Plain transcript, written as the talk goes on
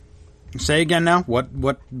Say again now. What?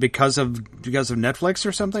 Because of Netflix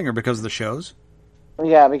or something, or because of the shows?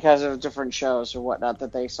 Yeah, because of different shows or whatnot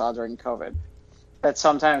that they saw during COVID. That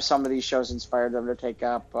sometimes some of these shows inspired them to take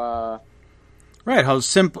up. Right. How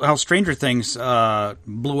Stranger Things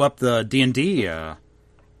blew up the D&D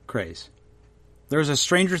craze. There's a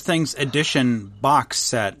Stranger Things edition box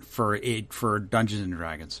set for Dungeons and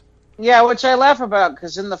Dragons. Yeah, which I laugh about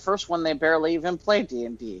because in the first one they barely even played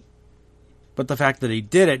D&D. But the fact that he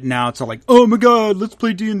did it now, it's all like, oh my god, let's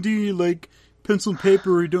play D&D like pencil and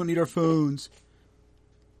paper. We don't need our phones.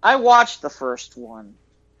 I watched the first one.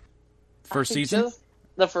 First season?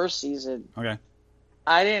 The first season. Okay.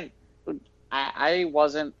 I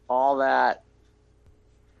wasn't all that.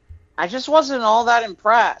 I just wasn't all that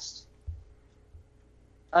impressed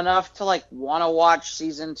enough to want to watch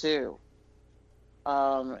season 2.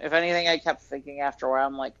 If anything, I kept thinking after a while,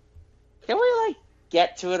 I'm like, can we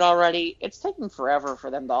get to it already? It's taking forever for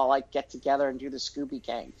them to all get together and do the Scooby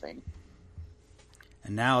Gang thing.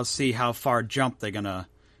 And now let's see how far jump they're gonna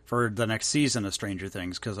for the next season of Stranger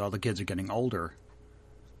Things, because all the kids are getting older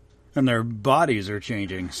and their bodies are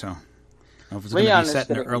changing. So, I don't know if it's going to be set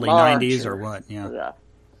in the early '90s or what. Yeah.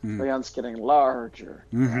 Leon's getting larger.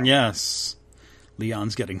 Yes,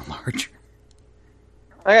 Leon's getting larger.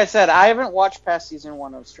 Like I said, I haven't watched past season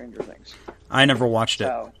 1 of Stranger Things. I never watched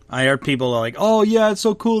it. I heard people like, "Oh yeah, it's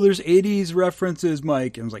so cool. There's '80s references,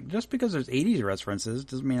 Mike." And I was like, just because there's '80s references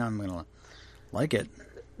doesn't mean I'm gonna like it.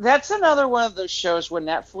 That's another one of those shows when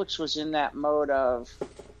Netflix was in that mode of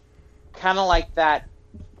kind of like that,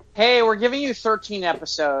 hey, we're giving you 13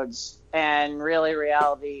 episodes, and really,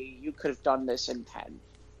 reality, you could have done this in 10.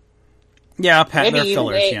 Yeah, they're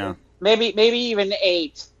fillers, 8, yeah. Maybe even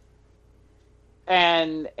 8.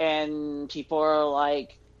 And people are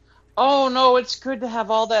like, oh, no, it's good to have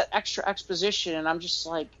all that extra exposition, and I'm just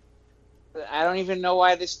like, I don't even know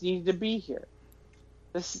why this needed to be here.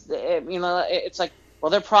 It's like, well,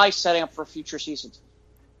 they're probably setting up for future seasons.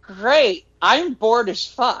 Great. I'm bored as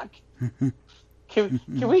fuck. Can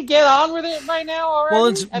we get on with it by now already? Well,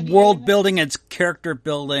 it's world building, it's character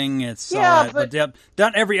building, it's but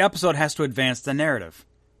not every episode has to advance the narrative.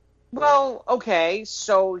 Well, okay,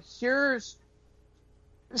 so this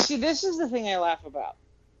is the thing I laugh about.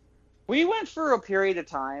 We went through a period of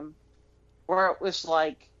time where it was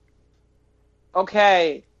like,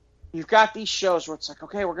 okay, you've got these shows where it's like,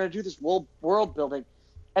 okay, we're going to do this world building.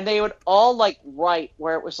 And they would all write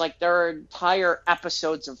where it was like there are entire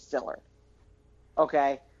episodes of filler.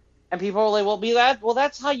 Okay? And people were like, well,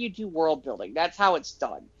 that's how you do world building. That's how it's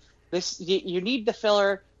done. You need the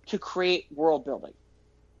filler to create world building.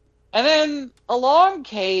 And then along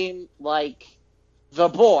came The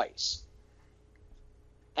Boys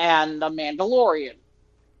and The Mandalorian.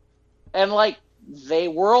 And they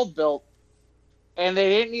world built and they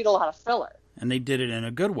didn't need a lot of filler. And they did it in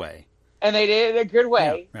a good way. And they did it in a good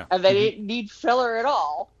way. Yeah. And they didn't need filler at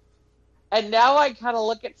all. And now I kind of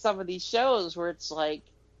look at some of these shows where it's like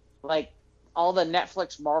all the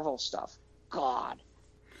Netflix Marvel stuff. God.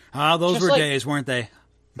 Those were days, weren't they?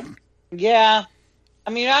 Yeah. I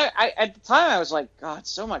mean, I at the time I was like, God,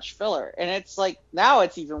 so much filler. And it's now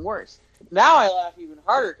it's even worse. Now I laugh even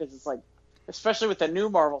harder because it's especially with the new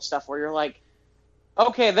Marvel stuff where you're like,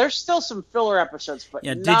 okay, there's still some filler episodes, but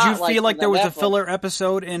yeah. Did not you feel like there was Netflix. a filler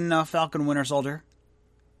episode in Falcon Winter Soldier?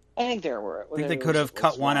 I think there were. I think they could have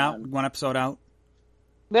cut one episode out.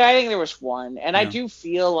 Yeah, I think there was one, and I do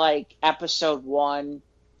feel like episode 1,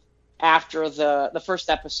 after the first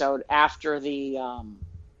episode, after the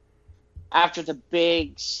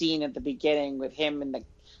big scene at the beginning with him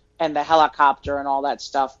and the helicopter and all that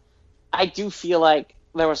stuff, I do feel like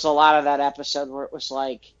there was a lot of that episode where it was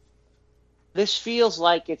like, this feels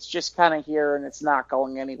like it's just kind of here and it's not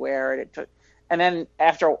going anywhere. And then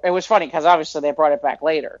after, it was funny because obviously they brought it back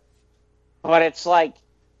later, but it's I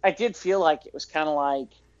did feel like it was kind of like,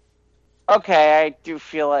 okay, I do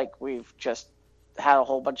feel like we've just had a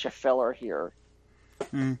whole bunch of filler here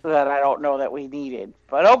that I don't know that we needed,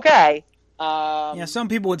 but okay. Yeah, some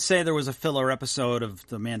people would say there was a filler episode of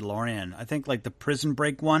The Mandalorian. I think the Prison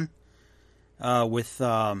Break one with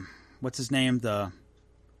what's his name, the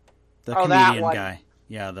comedian guy.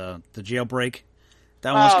 Yeah, the jailbreak.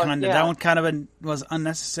 That one was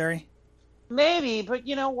unnecessary. Maybe, but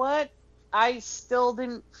you know what? I still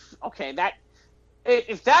didn't. Okay,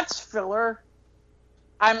 if that's filler,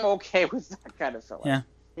 I'm okay with that kind of filler. Yeah.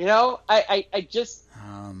 You know, I just.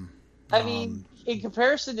 I mean, in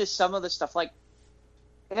comparison to some of the stuff,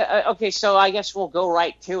 okay, so I guess we'll go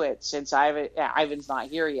right to it since Ivan's not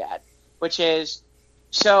here yet, which is,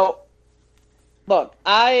 look,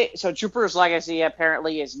 Jupiter's Legacy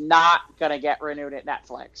apparently is not going to get renewed at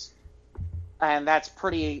Netflix. and that's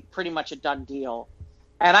pretty much a done deal.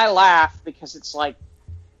 And I laugh because it's like,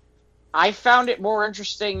 I found it more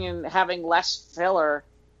interesting in having less filler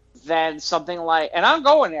than something like, and I'm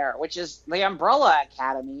going there, which is the Umbrella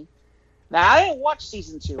Academy. Now, I didn't watch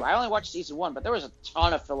season 2. I only watched season 1, but there was a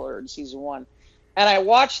ton of filler in season 1. And I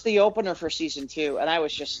watched the opener for season 2, and I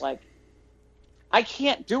was just like, I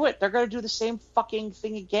can't do it. They're going to do the same fucking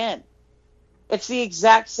thing again. It's the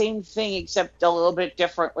exact same thing, except a little bit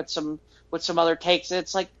different with some other takes. And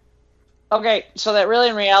it's like, okay, so that really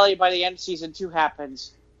in reality, by the end of season 2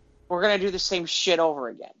 happens, we're going to do the same shit over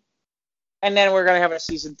again. And then we're going to have a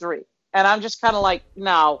season 3. And I'm just kind of like,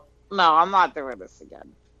 no, I'm not doing this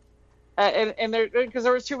again. And because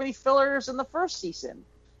there was too many fillers in the first season.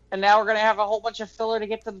 And now we're going to have a whole bunch of filler to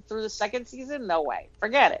get through the second season? No way.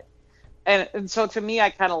 Forget it. And so to me,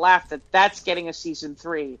 I kind of laughed that that's getting a season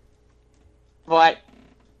 3. But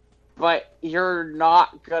you're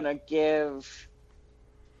not going to give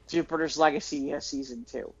Jupiter's Legacy a season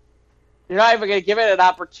 2. You're not even going to give it an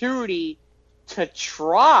opportunity to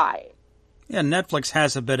try. Yeah, Netflix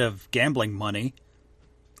has a bit of gambling money.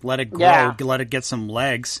 Let it grow. Yeah. Let it get some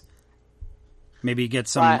legs. Maybe get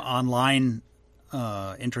some online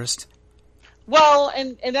interest. Well,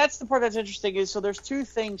 and that's the part that's interesting is, so there's two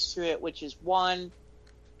things to it, which is one,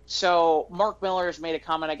 so Mark Miller has made a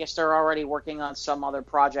comment, I guess they're already working on some other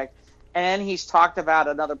project, and he's talked about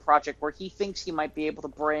another project where he thinks he might be able to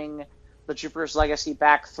bring the Jupiter's Legacy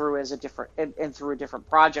back through as a different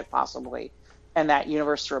project possibly, and that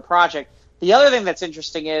universe through a project. The other thing that's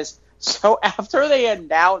interesting is, so after they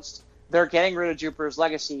announced they're getting rid of Jupiter's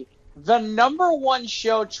Legacy, the #1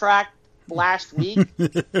 show track last week.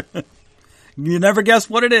 You never guess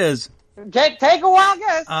what it is. Take a wild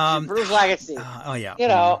guess. Jupiter's Legacy. Oh yeah. You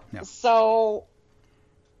know. Yeah. So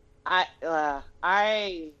I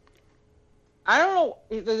don't know.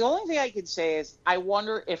 The only thing I can say is I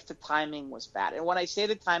wonder if the timing was bad. And when I say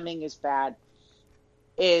the timing is bad,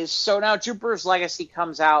 is so now Jupiter's Legacy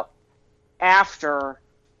comes out after.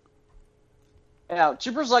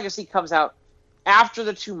 Jupiter's Legacy comes out after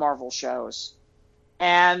the 2 Marvel shows,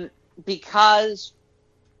 and because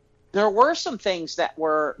there were some things that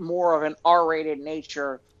were more of an R-rated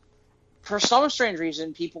nature, for some strange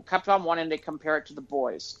reason, people kept on wanting to compare it to The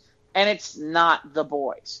Boys, and it's not The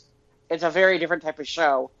Boys. It's a very different type of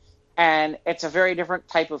show, and it's a very different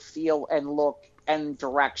type of feel and look and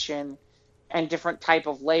direction and different type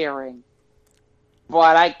of layering.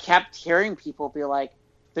 But I kept hearing people be like,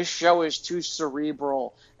 this show is too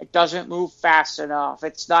cerebral. It doesn't move fast enough.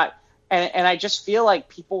 It's not... And I just feel like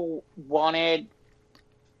people wanted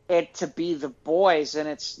it to be The Boys, and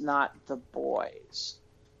it's not The Boys.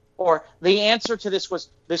 Or the answer to this was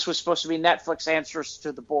supposed to be Netflix answers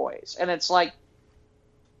to The Boys. And it's like...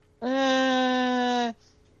 was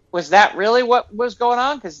that really what was going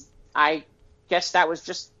on? Because I guess that was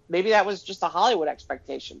just... Maybe that was just a Hollywood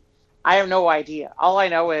expectation. I have no idea. All I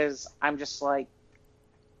know is I'm just like...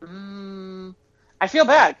 I feel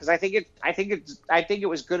bad because I think it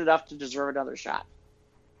was good enough to deserve another shot.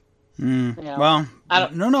 Well,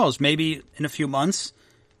 who knows? Maybe in a few months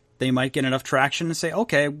they might get enough traction to say,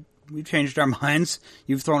 "Okay, we've changed our minds.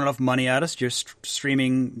 You've thrown enough money at us. You're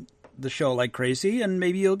streaming the show like crazy, and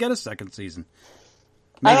maybe you'll get a second season."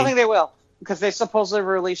 Maybe. I don't think they will because they supposedly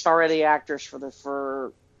released already actors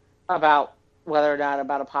for about whether or not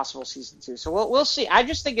about a possible season 2. So we'll see. I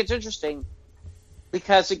just think it's interesting.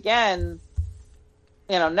 Because, again,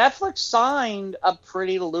 Netflix signed a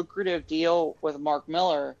pretty lucrative deal with Mark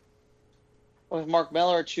Miller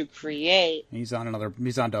to create... He's on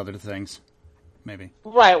to other things, maybe.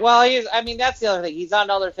 Right, well, that's the other thing. He's on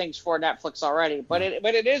to other things for Netflix already. But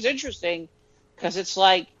it is interesting, because it's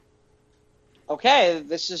like, okay,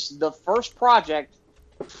 this is the first project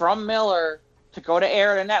from Miller to go to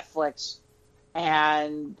air to Netflix,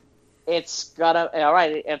 and it's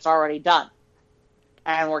already done.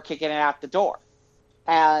 And we're kicking it out the door.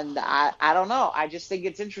 And I don't know. I just think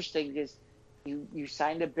it's interesting because you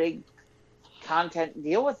signed a big content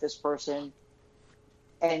deal with this person,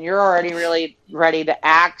 and you're already really ready to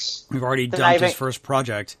axe. We've already dumped his first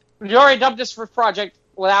project. You already dumped his first project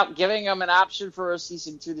without giving him an option for a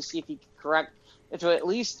season 2 to see if he could at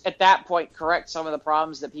least at that point correct some of the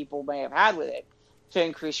problems that people may have had with it to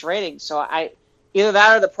increase ratings. So either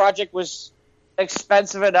that or the project was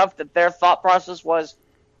expensive enough that their thought process was,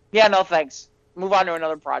 yeah, no thanks, move on to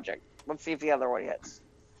another project, let's see if the other one hits.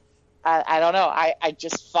 I don't know. I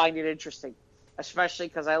just find it interesting, especially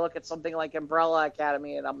because I look at something like Umbrella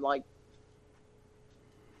Academy and I'm like,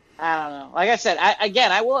 I don't know. Like I said,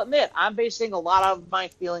 I will admit I'm basing a lot of my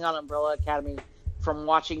feeling on Umbrella Academy from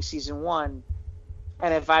watching season 1,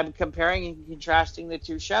 And if I'm comparing and contrasting the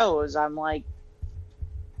two shows, I'm like,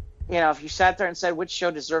 if you sat there and said which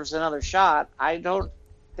show deserves another shot, I don't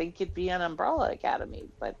think it'd be an Umbrella Academy,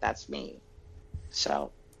 but that's me.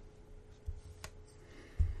 So,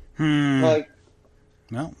 well,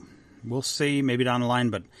 we'll see. Maybe down the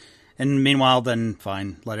line, and meanwhile, then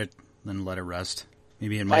fine, let it rest.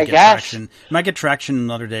 Maybe it might get traction. It might get traction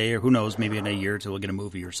another day, or who knows? Maybe in a year or two, we'll get a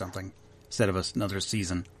movie or something instead of another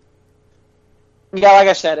season. Yeah, like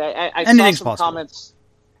I said, I anything's saw some possible. Comments.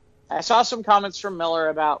 I saw some comments from Miller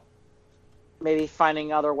about maybe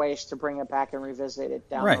finding other ways to bring it back and revisit it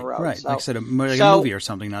down the road. Right, so, like I said, a movie or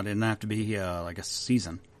something. Not, it didn't have to be like a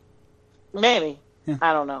season. Maybe. Yeah.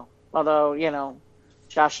 I don't know. Although,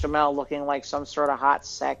 Josh Duhamel looking like some sort of hot,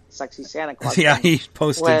 sexy Santa Claus. Yeah, he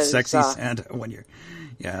posted sexy Santa one year.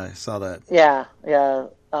 Yeah, I saw that. Yeah.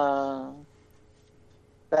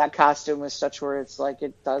 That costume is such where it's like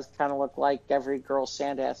it does kind of look like every girl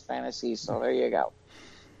Santa has fantasy. So there you go.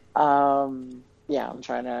 Yeah, I'm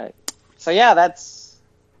trying to. So yeah, that's.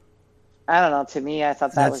 I don't know. To me, I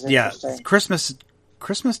thought that was interesting. Yeah,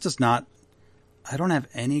 Christmas does not. I don't have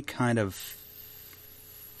any kind of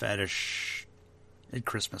fetish at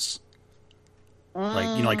Christmas.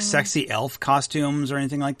 Like sexy elf costumes or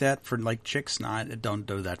anything like that for like chicks. No, don't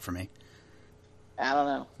do that for me. I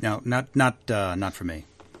don't know. No, not for me.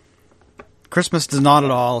 Christmas does not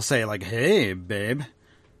at all say like, "Hey, babe."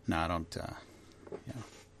 No, I don't.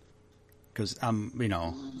 Because I'm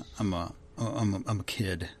a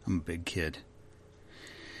kid. I'm a big kid.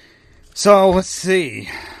 So let's see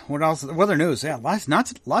what else. Weather news. Yeah, lots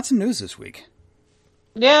of news this week.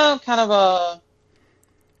 Yeah, kind of all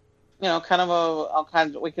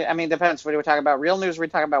kinds. Depends. What do we talk about? Real news? Or we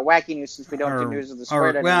talk about wacky news since we don't do news of the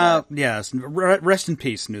squared anymore. Well, yes. Rest in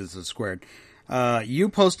peace, news of the squared. You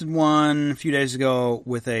posted one a few days ago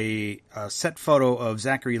with a set photo of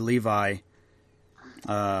Zachary Levi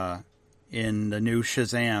in the new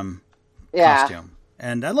Shazam costume,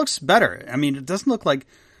 and that looks better. I mean, it doesn't look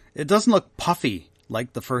puffy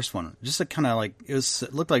like the first one. Just kind of like it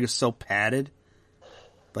looked like it's so padded,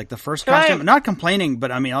 like the first costume. I'm not complaining,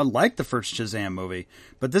 but I mean, I like the first Shazam movie,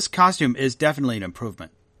 but this costume is definitely an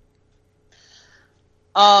improvement.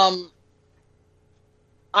 I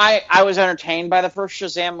was entertained by the first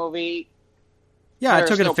Shazam movie. Yeah, I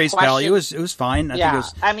took it at face value. It was fine.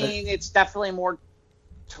 I mean, it's definitely more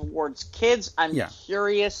towards kids. I'm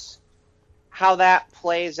curious how that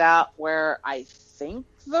plays out, where I think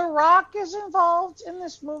The Rock is involved in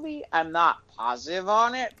this movie. I'm not positive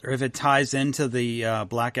on it. Or if it ties into the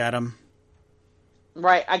Black Adam.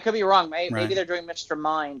 Right, I could be wrong. Maybe they're doing Mr.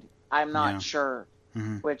 Mind. I'm not sure.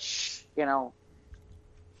 Mm-hmm. Which,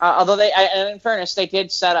 although and in fairness, they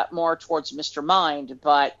did set up more towards Mr. Mind,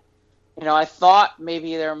 but, I thought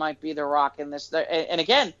maybe there might be The Rock in this. And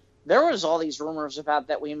again, there was all these rumors about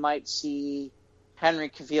that we might see Henry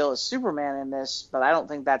Cavill as Superman in this, but I don't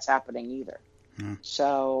think that's happening either. Mm.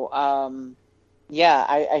 So,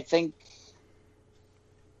 I think,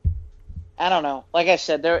 I don't know. Like I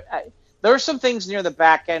said, there were some things near the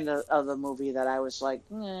back end of the movie that I was like,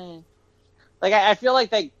 Like, I feel like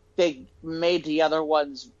they made the other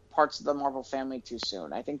ones parts of the Marvel family too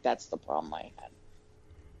soon. I think that's the problem I had.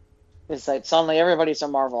 It's like suddenly everybody's a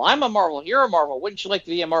Marvel. I'm a Marvel. You're a Marvel. Wouldn't you like to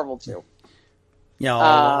be a Marvel too? Yeah,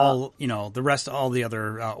 all the rest, all the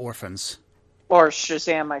other orphans. Or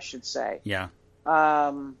Shazam, I should say. Yeah.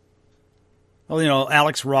 Well,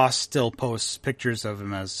 Alex Ross still posts pictures of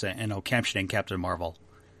him as, captioning Captain Marvel.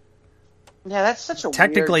 Yeah, that's such a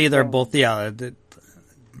technically weird they're thing. both. Yeah, it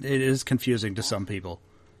is confusing to some people.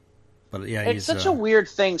 But yeah, it's such a weird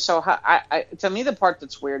thing. So to me, the part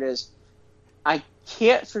that's weird is I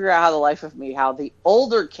can't figure out how the life of me how the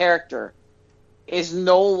older character is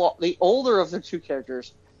the older of the two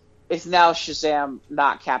characters is now Shazam,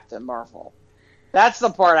 not Captain Marvel. That's the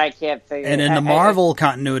part I can't figure. And in the Marvel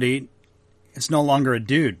continuity, it's no longer a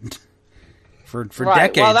dude. For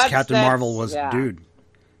decades, Captain Marvel was a dude.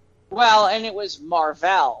 Well, and it was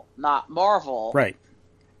Marvel, not Marvel. Right.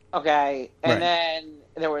 Okay, and then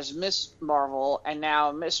there was Miss Marvel, and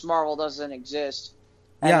now Miss Marvel doesn't exist.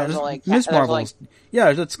 Miss Marvel.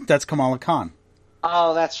 That's Kamala Khan.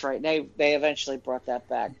 Oh, that's right. They eventually brought that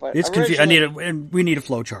back, but it's confusing. We need a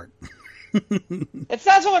flowchart. It's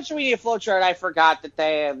not so much we need a flowchart. I forgot that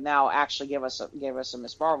they have now actually gave us a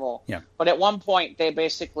Miss Marvel. Yeah. But at one point, they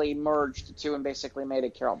basically merged the two and basically made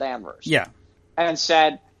it Carol Danvers. Yeah. And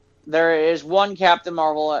said there is one Captain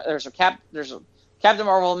Marvel. There's a Captain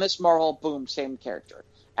Marvel, Miss Marvel. Boom, same character.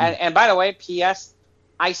 And by the way, P.S.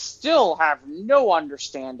 I still have no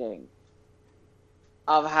understanding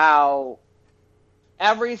of how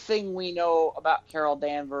everything we know about Carol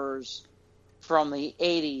Danvers from the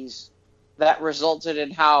 80s that resulted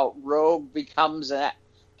in how Rogue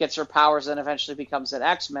gets her powers and eventually becomes an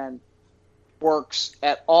X-Men works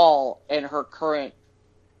at all in her current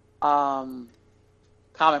comic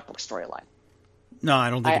book storyline. No, I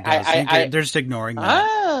don't think it does. They're just ignoring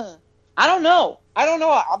that. I don't know.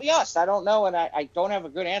 I'll be honest. I don't know, and I don't have a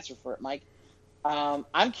good answer for it, Mike.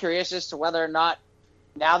 I'm curious as to whether or not,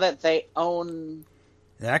 now that they own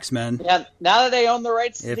the X-Men, now that they own the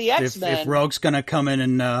rights to the X-Men, if Rogue's going to come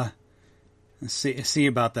in and see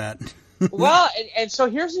about that. Well, and so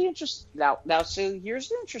here's the here's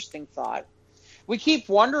the interesting thought. We keep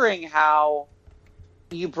wondering how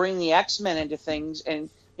you bring the X-Men into things, and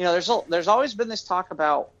there's always been this talk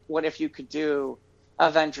about what if you could do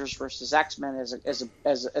Avengers versus X-Men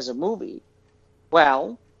as a movie.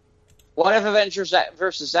 Well, what if Avengers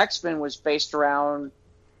versus X-Men was based around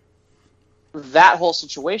that whole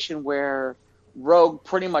situation where Rogue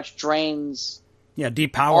pretty much drains,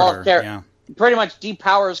 depowered her, pretty much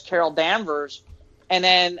depowers Carol Danvers, and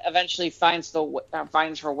then eventually finds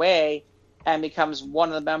her way and becomes one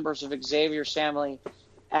of the members of Xavier's family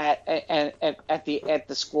at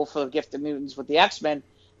the School for the Gifted Mutants with the X-Men,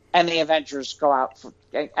 and the Avengers go out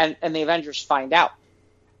and the Avengers find out.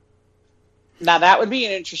 Now that would be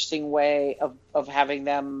an interesting way of having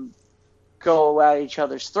them go at each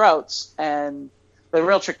other's throats, and the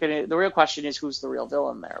real question is who's the real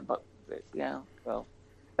villain there. But well,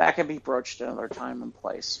 that can be broached another time and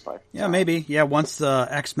place. But maybe once the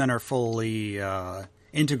X-Men are fully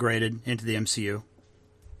integrated into the MCU.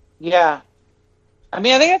 Yeah, I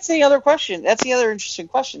mean, I think that's the other question. That's the other interesting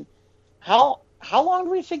question. How long do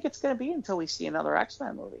we think it's going to be until we see another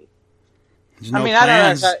X-Men movie? There's no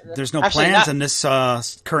plans. There's no plans in this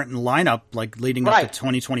current lineup, like leading up to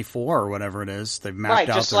 2024 or whatever it is. They've mapped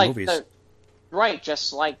out their movies.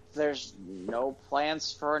 Just like there's no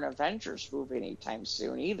plans for an Avengers movie anytime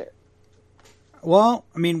soon either. Well,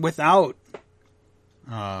 I mean, without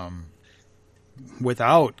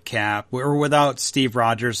Cap or without Steve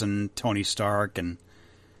Rogers and Tony Stark and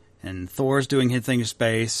Thor's doing his thing in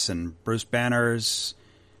space and Bruce Banner's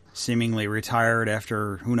seemingly retired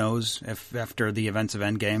after, who knows, if after the events of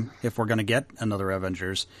Endgame, if we're going to get another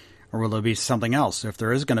Avengers, or will there be something else if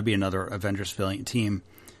there is going to be another Avengers team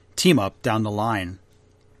up down the line.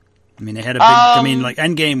 I mean, they had a big, like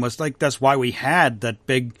Endgame was like, that's why we had that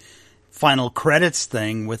big final credits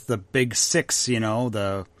thing with the big six,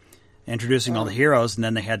 the introducing all the heroes, and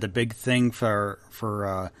then they had the big thing for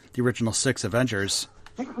the original 6 Avengers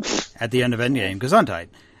at the end of Endgame, Gesundheit.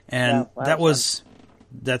 And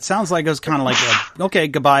that sounds like it was kind of like, okay,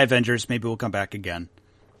 goodbye Avengers, maybe we'll come back again.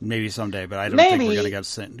 Maybe someday, but I don't think we're going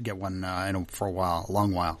to get one for a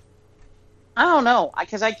long while. I don't know,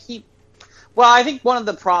 because I think one of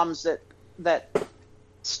the problems that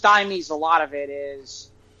stymies a lot of it is,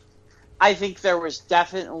 I think there was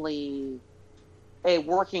definitely a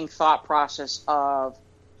working thought process of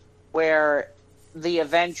where the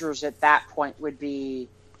Avengers at that point would be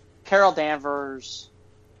Carol Danvers,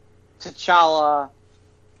 T'Challa,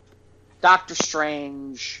 Doctor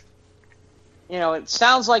Strange. It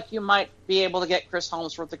sounds like you might be able to get Chris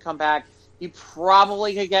Hemsworth to come back. You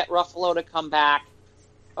probably could get Ruffalo to come back.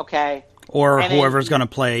 Okay. Or whoever's going to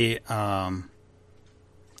play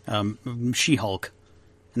She-Hulk.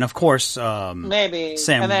 And of course, maybe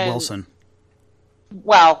Sam Wilson.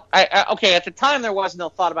 Well, at the time there was no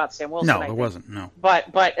thought about Sam Wilson. No, there wasn't. No. But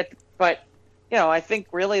I think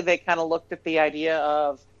really they kind of looked at the idea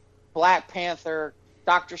of Black Panther,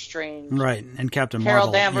 Doctor Strange, right, and Captain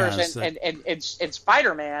Carol Marvel, Danvers, and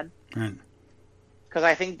Spider-Man. Right. Because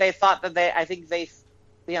I think they thought that I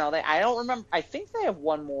don't remember. I think they have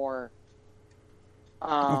one more.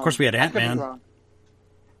 Of course, we had Ant-Man.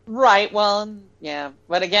 Right. Well, yeah.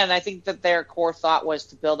 But again, I think that their core thought was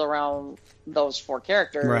to build around those 4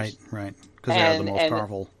 characters. Right. Because they're the most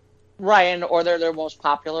powerful. Right, or they're the most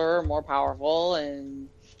popular, more powerful, and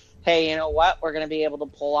hey, you know what? We're going to be able to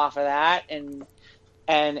pull off of that, and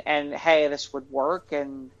hey, this would work,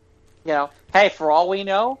 and hey, for all we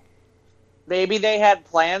know, maybe they had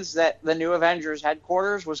plans that the new Avengers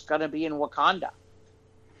headquarters was going to be in Wakanda,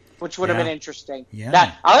 which would have been interesting.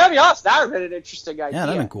 Yeah. I'm going to be honest, that would have been an interesting idea. Yeah,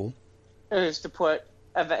 that would have been cool. Is to put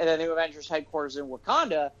the new Avengers headquarters in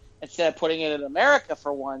Wakanda instead of putting it in America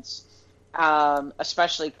for once,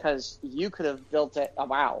 especially because you could have built it. Oh,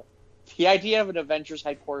 wow. The idea of an Avengers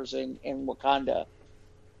headquarters in Wakanda.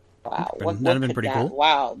 Wow. That would have been pretty cool.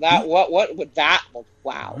 Wow. What would that look?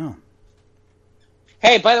 Wow. Oh.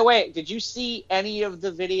 Hey, by the way, did you see any of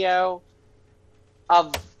the video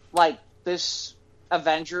of like this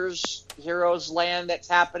Avengers Heroes Land that's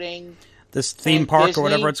happening. This theme park Disney, or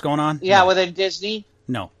whatever it's going on? Yeah, no. Within Disney?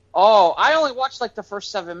 No. Oh, I only watched like the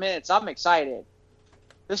first 7 minutes. I'm excited.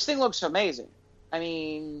 This thing looks amazing. I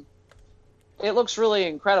mean, it looks really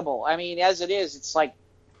incredible. I mean, as it is, it's like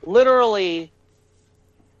literally,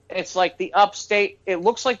 it's like the upstate, it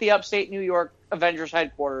looks like the upstate New York Avengers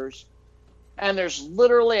headquarters. And there's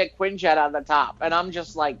literally a Quinjet on the top. And I'm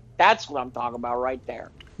just like, that's what I'm talking about right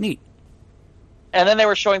there. Neat. And then they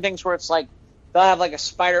were showing things where it's like, they'll have like a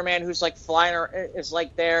Spider-Man who's like flying or is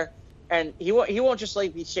like there. And he won't just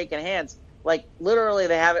like be shaking hands. Like literally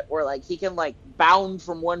they have it where like he can like bound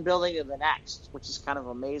from one building to the next, which is kind of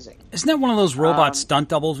amazing. Isn't that one of those robot stunt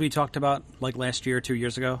doubles we talked about like last year or 2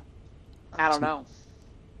 years ago? I don't know.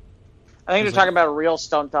 I think they're talking about a real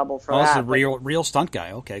stunt double for that. Oh, it's a real stunt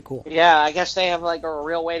guy. Okay, cool. Yeah, I guess they have like a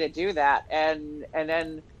real way to do that. And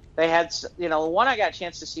then they had, the one I got a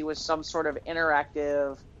chance to see was some sort of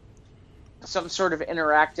interactive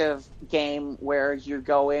game where you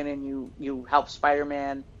go in and you help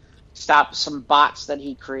Spider-Man stop some bots that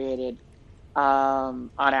he created on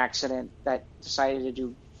accident that decided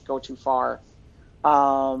to go too far.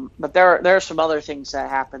 But there are some other things that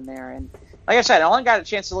happen there, and like I said, I only got a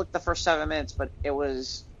chance to look at the first 7 minutes, but it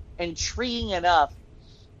was intriguing enough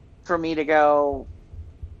for me to go,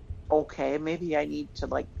 okay, maybe I need to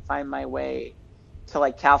like find my way to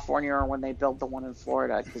like California or when they build the one in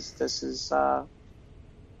Florida, because this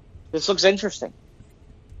looks interesting.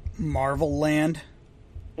 Marvel Land.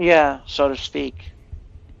 Yeah, so to speak.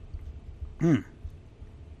 So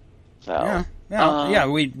yeah.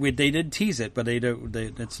 We they did tease it, but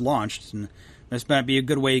it's launched, and this might be a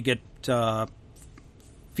good way to get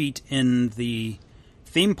feet in the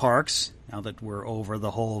theme parks now that we're over the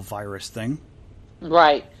whole virus thing.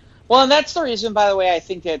 Right. Well, and that's the reason, by the way, I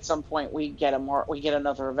think at some point we get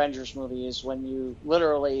another Avengers movie is when you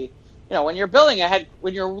literally, when you're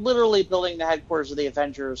literally building the headquarters of the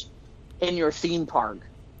Avengers in your theme park.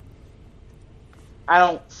 I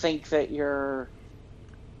don't think that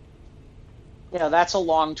that's a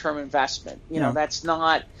long-term investment. That's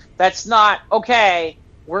not okay.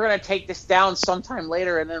 We're going to take this down sometime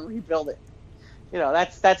later and then rebuild it.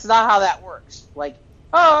 That's not how that works. Like,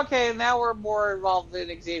 oh, okay, now we're more involved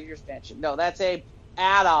in Xavier's Mansion. No, that's a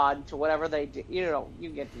add-on to whatever they do. You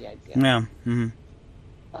get the idea. Yeah.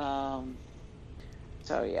 Mm-hmm.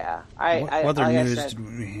 So yeah, what other news did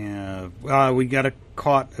we have? We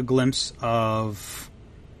caught a glimpse of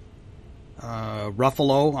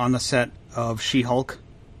Ruffalo on the set of She-Hulk.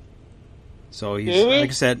 So he's like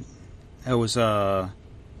I said, it was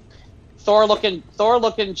Thor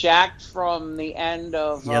looking jacked from the end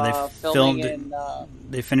of filming.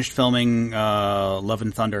 They finished filming Love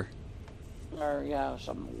and Thunder.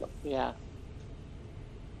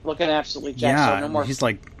 Looking absolutely jacked. Yeah, so no more. He's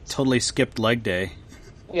like totally skipped leg day.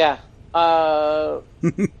 Yeah.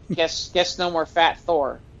 Guess no more fat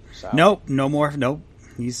Thor. So. Nope, no more. Nope.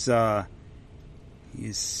 He's on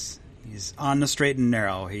the straight and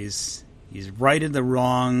narrow. He's righted the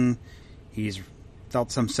wrong. He's felt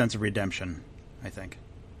some sense of redemption, I think.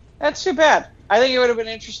 That's too bad. I think it would have been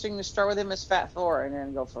interesting to start with him as Fat Thor and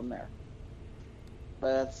then go from there.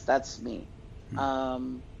 But that's me. I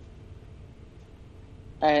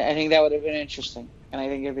think that would have been interesting, and I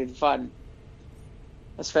think it'd been fun.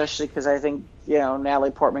 Especially because I think,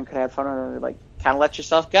 Natalie Portman could have fun and like kind of let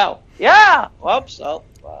yourself go. Yeah! Whoops. Oh,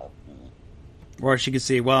 well. Or she could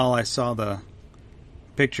say, well, I saw the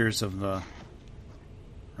pictures of or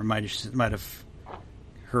might have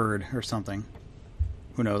heard or something.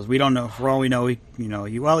 Who knows? We don't know. For all we know, he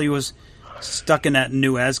was stuck in that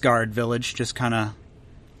New Asgard village, just kind of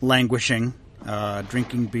languishing,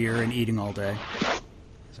 drinking beer and eating all day.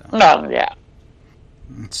 So. No, yeah.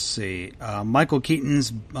 Let's see. Michael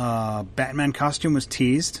Keaton's Batman costume was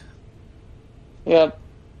teased. Yep.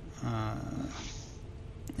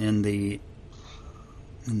 In the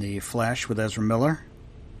Flash with Ezra Miller.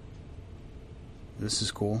 This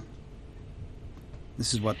is cool.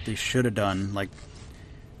 This is what they should have done, like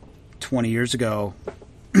 20 years ago.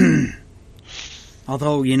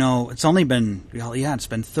 Although, it's only been, it's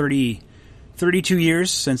been 32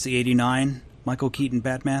 years since the 89 Michael Keaton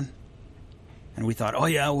Batman. And we thought, oh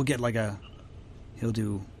yeah, we'll get he'll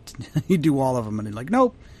do all of them. And like,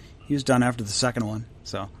 nope, he was done after the second one.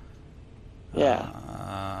 So,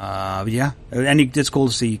 yeah. Yeah. And it's cool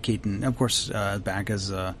to see Keaton, of course, back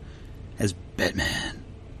as Batman.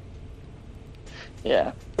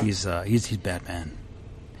 Yeah. He's Batman.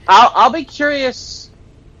 I'll be curious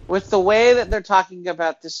with the way that they're talking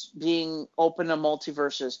about this being open to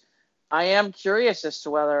multiverses. I am curious as to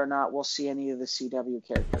whether or not we'll see any of the CW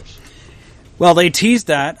characters. Well, they teased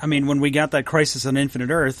that. I mean, when we got that Crisis on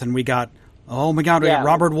Infinite Earth, and we got, oh my God, we got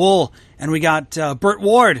Robert Wuhl, and we got Burt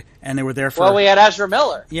Ward, and they were there for. Well, we had Ezra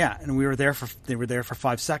Miller. Yeah, and they were there for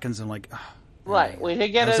 5 seconds, and like. Oh, right, we did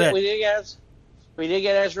get it. We did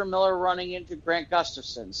get Ezra Miller running into Grant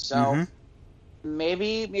Gustafson. So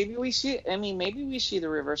maybe we see. I mean, maybe we see the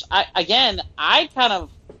reverse. I don't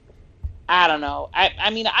know.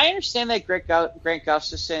 I mean, I understand that Grant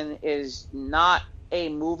Gustafson is not a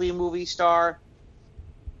movie star.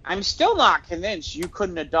 I'm still not convinced you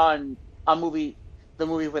couldn't have done the movie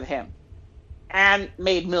with him, and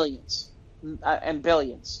made millions and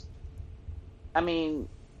billions. I mean,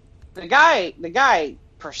 the guy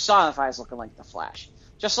personifies looking like the Flash.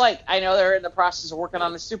 Just like I know they're in the process of working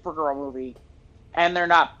on the Supergirl movie, and they're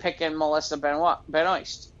not picking Melissa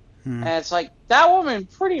Benoist, and it's like that woman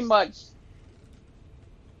pretty much.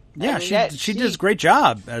 Yeah, she does a great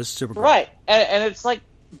job as Supergirl. Right, and it's like,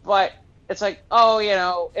 but it's like, oh, you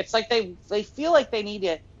know, it's like they feel like they need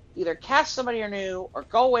to either cast somebody new or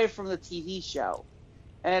go away from the TV show,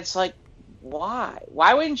 and it's like, why?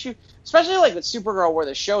 Why wouldn't you? Especially like with Supergirl, where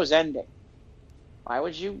the show is ending. Why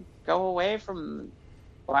would you go away from?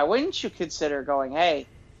 Why wouldn't you consider going? Hey,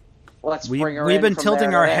 let's bring her in. We've been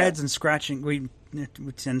tilting our heads and scratching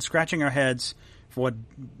our heads for what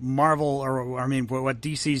Marvel what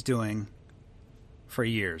DC's doing for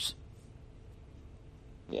years.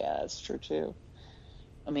 Yeah, that's true too.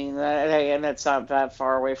 I mean, and that's not that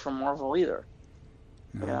far away from Marvel either.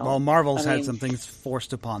 You know? Well, Marvel's had some things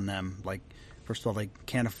forced upon them. Like, first of all, they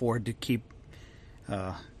can't afford to keep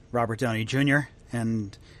Robert Downey Jr.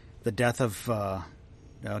 and the death of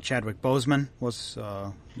Chadwick Boseman was.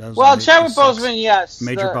 Chadwick Boseman, yes,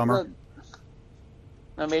 major bummer.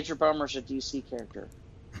 A Major Bummer's a DC character.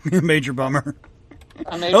 Major Bummer.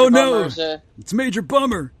 It's Major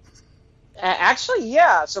Bummer. Actually,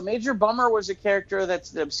 yeah. So Major Bummer was a character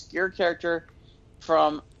that's an obscure character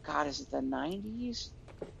from, God, is it the 90s?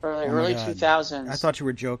 Or the early 2000s? I thought you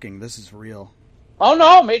were joking. This is real. Oh,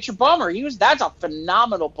 no, Major Bummer. That's a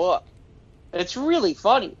phenomenal book. It's really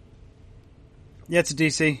funny. Yeah, it's a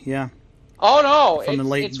DC, yeah. Oh, no. From the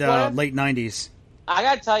late 90s. I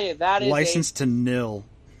gotta tell you, that is License to Nil.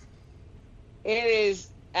 It is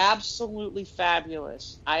absolutely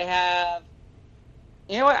fabulous. I have,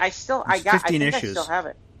 you know what? I still have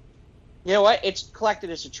it. You know what? It's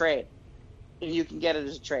collected as a trade. You can get it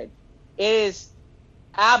as a trade. It is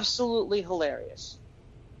absolutely hilarious.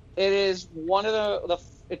 It is one of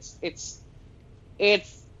it's in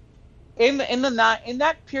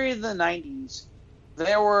that period of the 90s.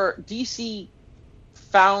 There were DC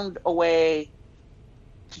found a way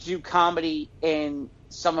to do comedy in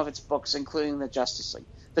some of its books, including the Justice League.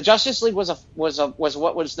 The Justice League was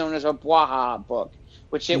what was known as a Bwaha book,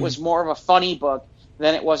 which it was more of a funny book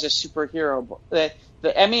than it was a superhero book. It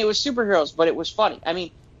was superheroes, but it was funny. I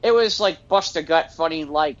mean, it was like bust a gut funny,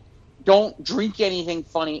 like don't drink anything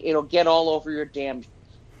funny, it'll get all over your damn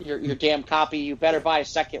copy. You better buy a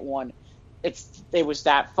second one. It was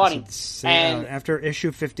that funny. And after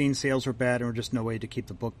issue 15, sales were bad, and were just no way to keep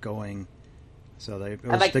the book going. So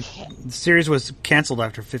the series was canceled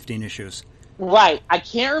after 15 issues. Right. I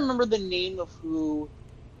can't remember the name of who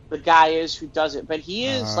the guy is who does it, but he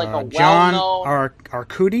is like a John well-known...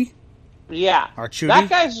 Arcudi? Yeah.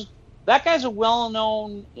 Arcudi? That guy's a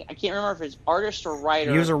well-known... I can't remember if it's artist or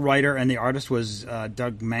writer. He was a writer, and the artist was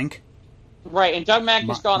Doug Mahnke. Right, and Doug Mahnke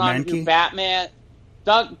has gone on to do Batman.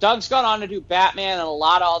 Doug's gone on to do Batman and a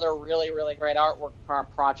lot of other really, really great artwork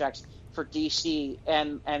projects for DC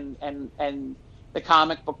and the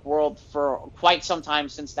comic book world for quite some time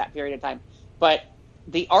since that period of time. But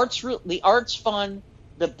the art's fun.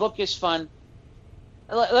 The book is fun.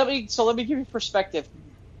 Let me give you perspective.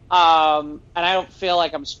 And I don't feel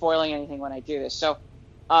like I'm spoiling anything when I do this. So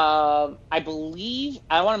I believe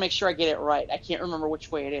I want to make sure I get it right. I can't remember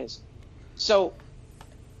which way it is. So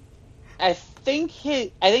I think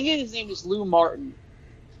his name is Lou Martin,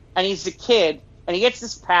 and he's a kid, and he gets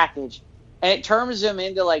this package, and it turns him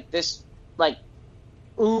into like this like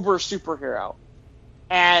uber superhero,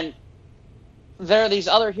 and there are these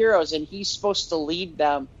other heroes, and he's supposed to lead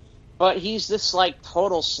them, but he's this like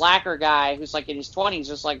total slacker guy who's like in his 20s,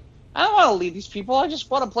 just like, I don't want to lead these people, I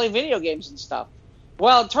just want to play video games and stuff.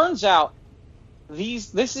 Well, it turns out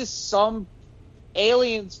this is some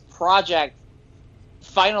aliens project,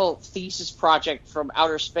 final thesis project from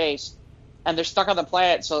outer space, and they're stuck on the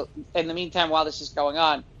planet. So in the meantime, while this is going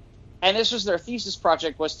on, and this was their thesis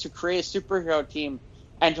project, was to create a superhero team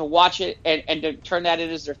and to watch it and to turn that in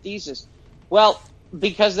as their thesis. Well,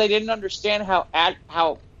 because they didn't understand how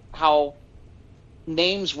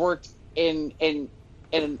names worked in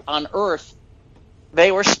on Earth,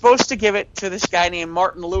 they were supposed to give it to this guy named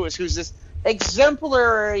Martin Lewis, who's this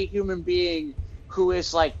exemplary human being who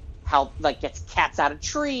is gets cats out of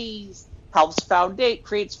trees,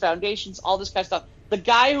 creates foundations, all this kind of stuff. The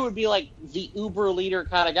guy who would be like the Uber leader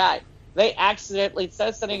kind of guy. They accidentally, instead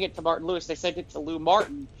of sending it to Martin Lewis, they sent it to Lou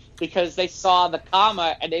Martin because they saw the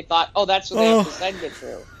comma and they thought, oh, that's what they have to send it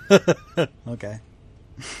to. Okay.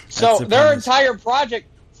 So their entire project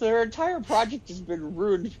has been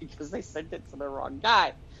ruined because they sent it to the wrong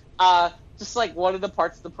guy. Just like one of the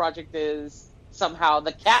parts of the project is somehow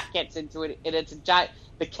the cat gets into it, and it's a giant.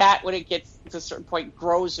 The cat, when it gets to a certain point,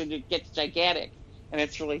 grows and it gets gigantic, and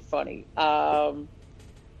it's really funny.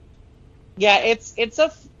 Yeah, it's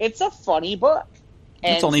a funny book.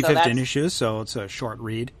 And it's only 15 issues, so it's a short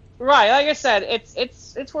read. Right, like I said,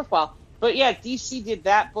 it's worthwhile. But yeah, DC did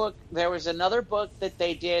that book. There was another book that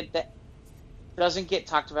they did that doesn't get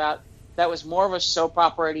talked about. That was more of a soap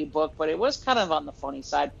opera-y book, but it was kind of on the funny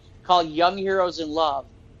side, called Young Heroes in Love.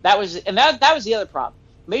 That was the other problem.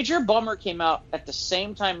 Major Bummer came out at the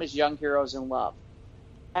same time as Young Heroes in Love.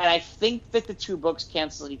 And I think that the two books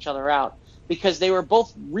canceled each other out because they were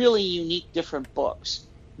both really unique, different books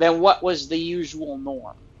than what was the usual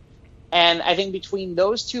norm. And I think between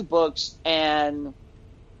those two books and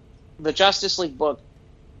the Justice League book,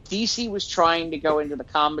 DC was trying to go into the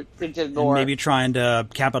comic, into the lore. Maybe trying to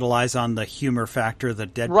capitalize on the humor factor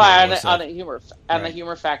that Deadpool was. Right, on the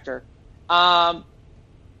humor factor. And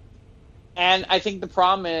I think the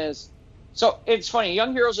problem is, so it's funny,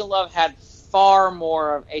 Young Heroes in Love had far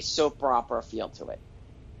more of a soap opera feel to it.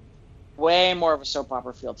 Way more of a soap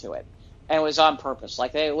opera feel to it. And it was on purpose.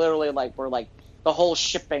 Like, they literally, were, the whole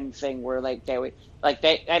shipping thing where, they didn't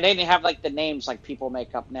have, the names like people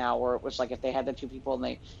make up now, where it was, if they had the two people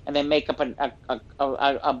and they make up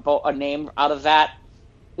a name out of that,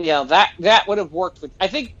 that would have worked with, I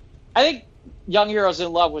think Young Heroes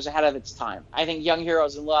in Love was ahead of its time. I think Young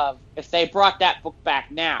Heroes in Love, if they brought that book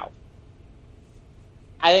back now,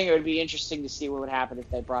 I think it would be interesting to see what would happen if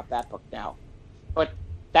they brought that book now. But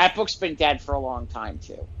that book's been dead for a long time,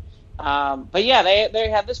 too. But yeah, they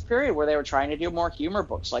had this period where they were trying to do more humor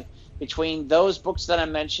books, between those books that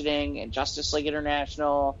I'm mentioning and Justice League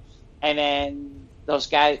International, and then those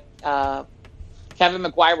guys, Kevin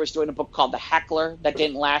McGuire was doing a book called The Heckler that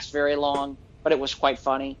didn't last very long, but it was quite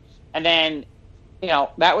funny. And then,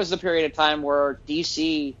 that was the period of time where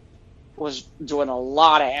DC was doing a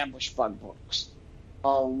lot of Ambush Bug books. A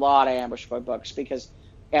lot of Ambush Bug books, because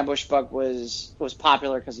Ambush Bug was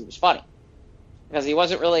popular because he was funny. Because he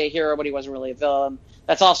wasn't really a hero, but he wasn't really a villain.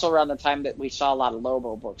 That's also around the time that we saw a lot of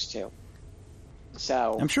Lobo books, too.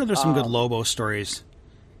 So I'm sure there's some good Lobo stories.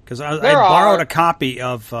 Because I borrowed a copy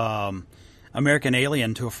of American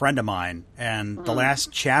Alien to a friend of mine, and the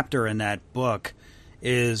last chapter in that book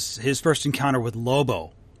is his first encounter with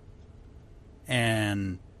Lobo.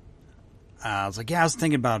 And I was like, I was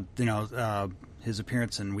thinking about, his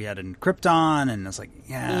appearance, and we had in Krypton, and I was like,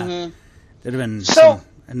 there'd have been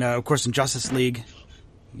and of course in Justice League,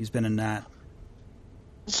 he's been in that.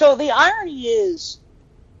 So the irony is,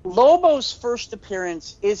 Lobo's first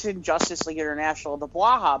appearance is in Justice League International, the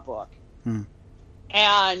Blaha book,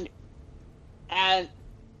 and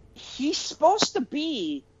he was supposed to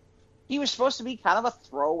be kind of a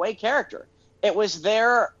throwaway character. It was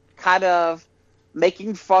there kind of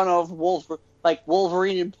making fun of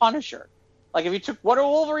Wolverine and Punisher. If you took one of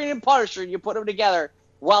Wolverine and Punisher and you put them together,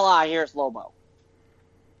 voila, here's Lobo.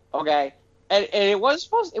 Okay? And it was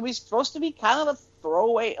supposed to be kind of a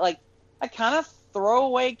throwaway, a kind of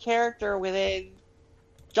throwaway character within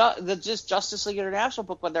the Justice League International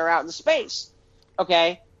book when they're out in space.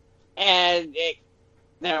 Okay? And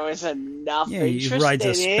there was enough interest he rides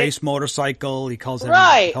a space motorcycle. He calls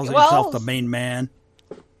himself the main man.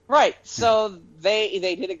 Right. So they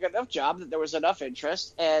did a good enough job that there was enough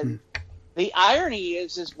interest. And the irony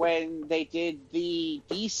is when they did the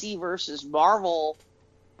DC versus Marvel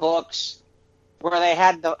books, where they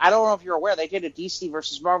had I don't know if you're aware, they did a DC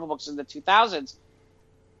versus Marvel books in the 2000s.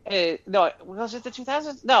 No, was it the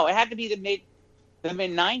 2000s? No, it had to be the mid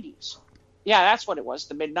 90s. Yeah, that's what it was,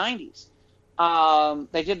 the mid 90s.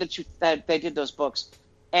 They did those books,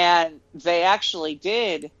 and they actually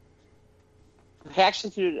did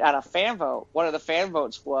it at a fan vote. One of the fan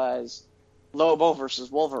votes was Lobo versus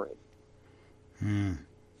Wolverine. And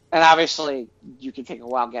obviously, you can take a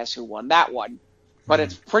wild guess who won that one. But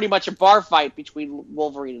it's pretty much a bar fight between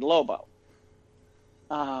Wolverine and Lobo.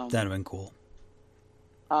 That'd have been cool.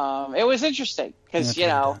 It was interesting because,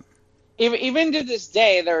 even to this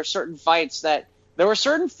day, there were certain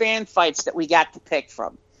fan fights that we got to pick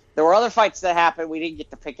from. There were other fights that happened we didn't get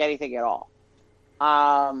to pick anything at all.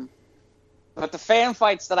 But the fan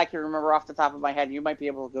fights that I can remember off the top of my head, you might be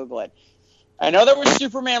able to Google it. I know there was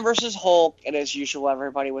Superman versus Hulk, and as usual,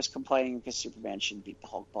 everybody was complaining because Superman shouldn't beat the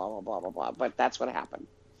Hulk, blah, blah, blah, blah, blah. But that's what happened.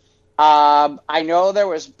 I know there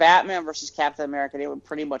was Batman versus Captain America. It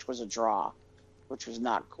pretty much was a draw, which was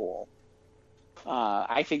not cool.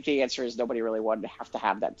 I think the answer is nobody really wanted to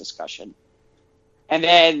have that discussion. And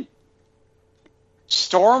then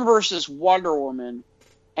Storm versus Wonder Woman.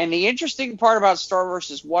 And the interesting part about Storm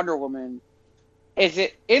versus Wonder Woman is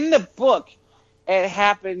that in the book, it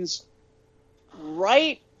happens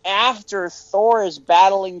right after Thor is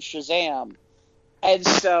battling Shazam. And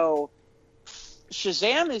so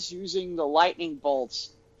Shazam is using the lightning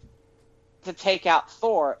bolts to take out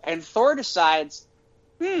Thor. And Thor decides,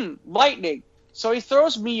 lightning. So he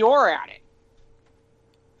throws Mjolnir at it.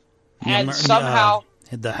 And somehow...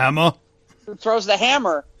 the hammer? Throws the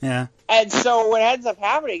hammer. Yeah. And so what ends up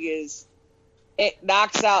happening is it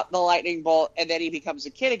knocks out the lightning bolt, and then he becomes a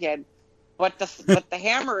kid again. But the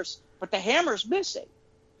hammer's missing.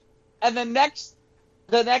 And the next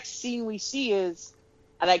scene we see is,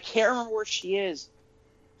 and I can't remember where she is,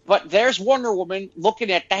 but there's Wonder Woman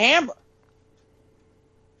looking at the hammer.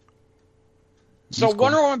 So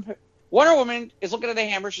cool. Wonder Woman is looking at the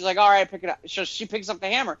hammer. She's like, all right, pick it up. So she picks up the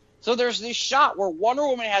hammer. So there's this shot where Wonder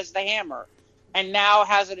Woman has the hammer and now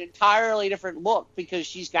has an entirely different look because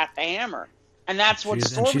she's got the hammer. And that's what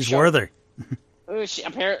Storm she's showed. worthy.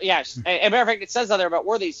 Apparently, yes. As a matter of fact, it says out there about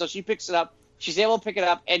worthy. So she picks it up. She's able to pick it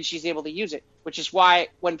up, and she's able to use it, which is why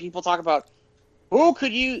when people talk about who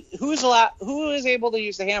is able to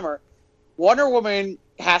use the hammer, Wonder Woman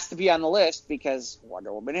has to be on the list because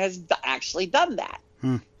Wonder Woman has actually done that.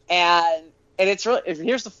 And it's really,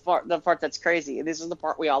 here's the part that's crazy, and this is the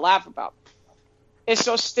part we all laugh about. Is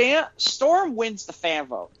so Storm wins the fan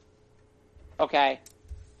vote, okay?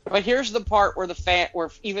 But here's the part where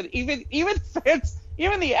even fans,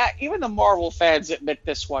 even the Marvel fans admit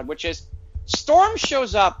this one, which is Storm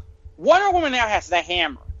shows up. Wonder Woman now has the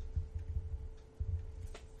hammer,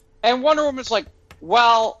 and Wonder Woman's like,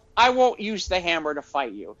 "Well, I won't use the hammer to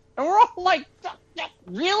fight you," and we're all like,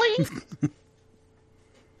 "Really?"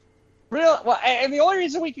 Really? Well, and the only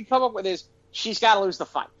reason we can come up with is she's got to lose the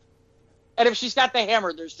fight. And if she's got the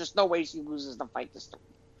hammer, there's just no way she loses the fight to Storm.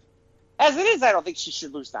 As it is, I don't think she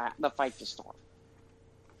should lose the fight to Storm.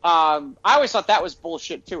 I always thought that was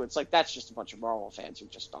bullshit, too. It's like, that's just a bunch of Marvel fans who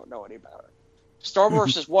just don't know any better. Storm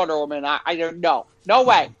versus Wonder Woman, I don't know. No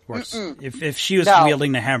way. Of course. If she was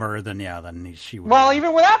wielding the hammer, then she would. Well,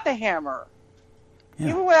 even without the hammer. Yeah.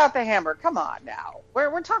 Even without the hammer, come on now.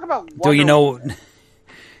 We're talking about Wonder Woman.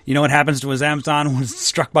 You know what happens to his Amazon when it's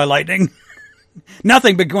struck by lightning?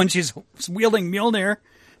 Nothing, but when she's wielding Mjolnir.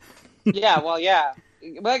 Yeah.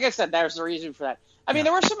 Like I said, there's a reason for that. I mean,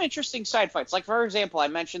 there were some interesting side fights. Like, for example, I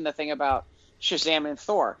mentioned the thing about Shazam and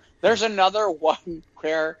Thor. There's another one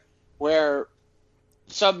where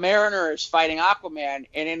Submariner is fighting Aquaman,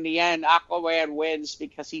 and in the end, Aquaman wins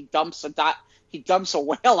because he dumps a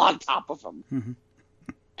whale on top of him,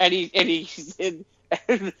 and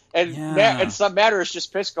Submariner is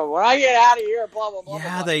just pissed, going, "When I get out of here," blah blah blah.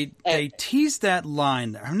 Yeah, blah. they teased that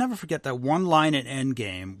line. I'll never forget that one line in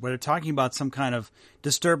Endgame where they're talking about some kind of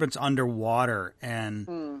disturbance underwater,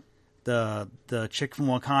 and the chick from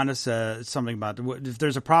Wakanda says something about if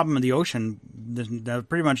there's a problem in the ocean, there's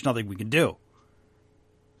pretty much nothing we can do.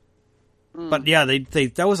 But yeah,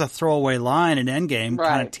 that was a throwaway line in Endgame,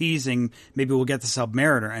 kind of teasing maybe we'll get the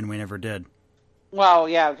Submariner, and we never did. Well,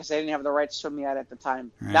 yeah, because they didn't have the right to swim yet at the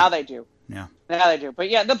time. Right. Now they do. Yeah. Now they do. But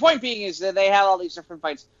yeah, the point being is that they had all these different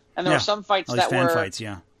fights, and there were some fights all that fan were fights.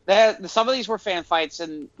 Yeah. Some of these were fan fights,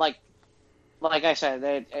 and like I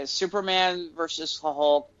said, Superman versus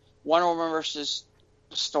Hulk, Wonder Woman versus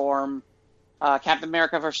Storm, Captain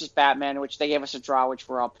America versus Batman, which they gave us a draw, which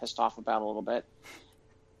we're all pissed off about a little bit.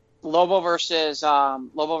 Lobo versus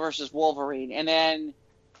Wolverine, and then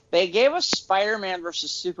they gave us Spider-Man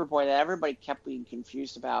versus Superboy that everybody kept being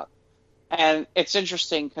confused about. And it's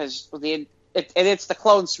interesting because it's the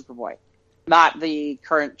clone Superboy, not the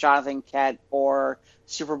current Jonathan Kent or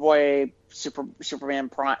Superboy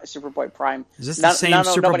Prime. Is this the same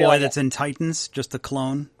Superboy that's in Titans? Just the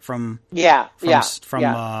clone from Luthor's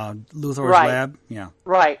lab? Yeah.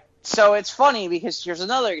 Right. So it's funny because here's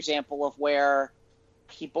another example of where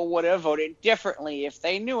people would have voted differently if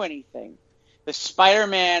they knew anything. The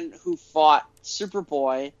Spider-Man who fought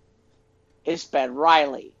Superboy is Ben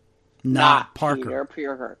Reilly, not Parker. Peter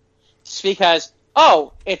Parker. It's because,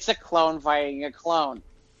 it's a clone fighting a clone.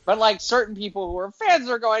 But like certain people who are fans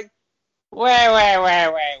are going, wait.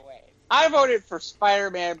 I voted for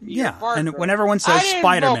Spider-Man Peter Parker. And when everyone says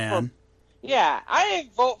Spider-Man, Yeah, I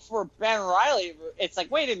didn't vote for Ben Reilly. It's like,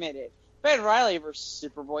 wait a minute, Ben Reilly versus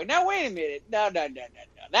Superboy. Now, wait a minute, no. That's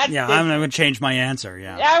yeah. different. I'm going to change my answer.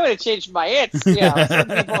 Yeah, I would have changed my answer. Yeah, some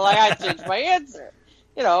people are like, I changed my answer.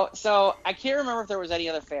 So I can't remember if there was any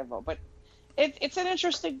other fan vote, but it's an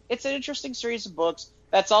interesting series of books.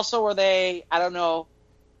 That's also where I don't know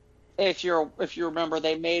if you remember,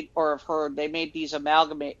 they made or have heard, they made these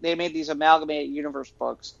amalgamated universe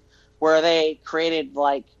books where they created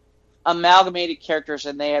like amalgamated characters,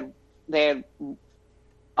 and they had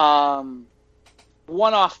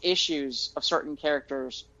one-off issues of certain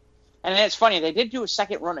characters. And it's funny, they did do a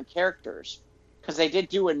second run of characters because they did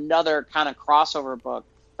do another kind of crossover book,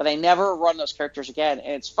 but they never run those characters again.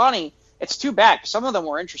 And it's funny, it's too bad because some of them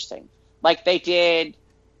were interesting. Like they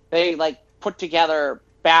put together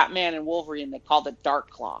Batman and Wolverine. They called it Dark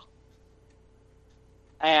Claw,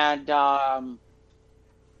 and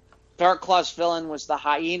Dark Claw's villain was the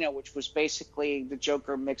Hyena, which was basically the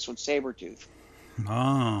Joker mixed with Sabretooth.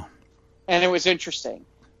 Oh. And it was interesting.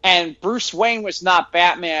 And Bruce Wayne was not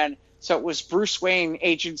Batman, so it was Bruce Wayne,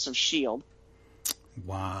 Agents of S.H.I.E.L.D.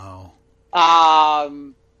 Wow.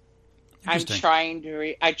 I'm trying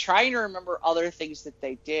to remember other things that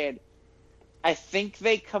they did. I think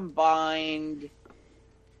they combined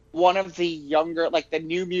one of the younger, like the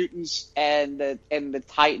New Mutants and the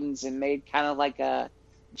Titans, and made kind of like a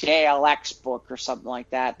JLX book or something like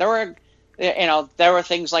that. There were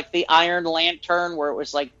things like the Iron Lantern, where it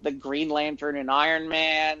was like the Green Lantern and Iron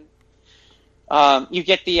Man. You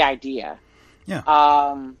get the idea.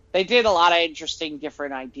 Yeah. They did a lot of interesting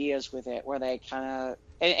different ideas with it, where they kind of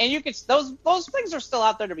and you could those things are still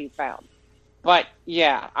out there to be found. But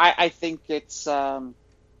yeah, I think it's God.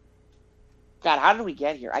 How did we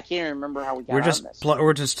get here? I can't even remember how we got on this.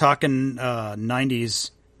 We're just talking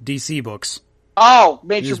 90s DC books. Oh,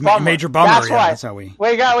 Major Bummer. Major Bummer. That's yeah, why that's how we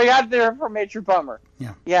got there from Major Bummer.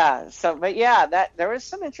 Yeah. Yeah. So, but yeah, that there was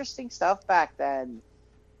some interesting stuff back then.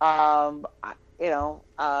 The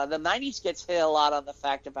 90s gets hit a lot on the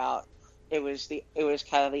fact about it was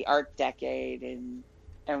kind of the art decade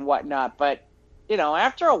and whatnot. But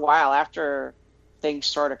after a while, after things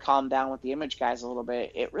sort of calmed down with the Image guys a little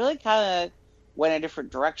bit, it really kind of went a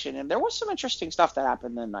different direction. And there was some interesting stuff that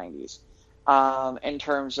happened in the 90s. In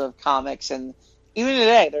terms of comics, and even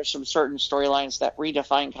today there's some certain storylines that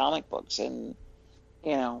redefine comic books, and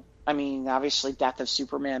obviously Death of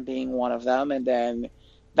Superman being one of them, and then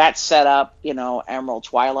that set up Emerald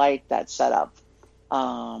Twilight, that set up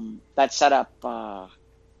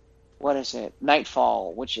what is it,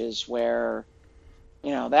 Nightfall, which is where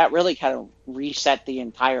that really kind of reset the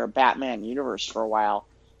entire Batman universe for a while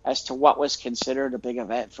as to what was considered a big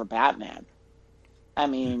event for Batman. I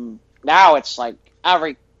mean, now it's like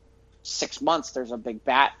every 6 months there's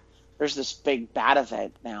this big bat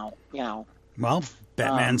event now, Well,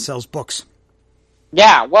 Batman sells books.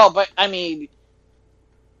 Yeah, well, but I mean,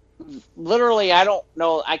 literally, I don't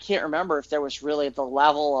know, I can't remember if there was really the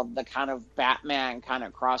level of the kind of Batman kind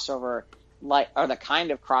of crossover, or the kind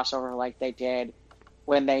of crossover like they did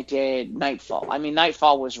when they did Nightfall. I mean,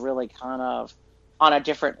 Nightfall was really kind of on a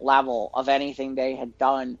different level of anything they had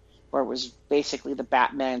done, where it was basically the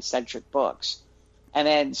Batman-centric books. And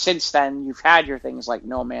then since then, you've had your things like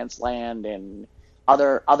No Man's Land and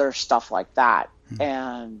other stuff like that.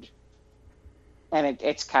 And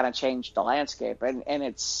it's kind of changed the landscape. And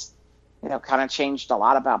it's, kind of changed a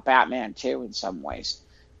lot about Batman, too, in some ways.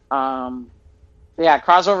 Yeah,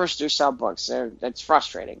 crossovers do sell books. It's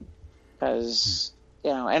frustrating. Because,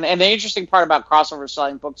 and the interesting part about crossovers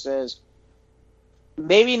selling books is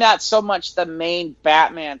maybe not so much the main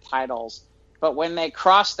Batman titles, but when they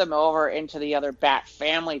cross them over into the other Bat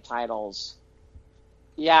family titles,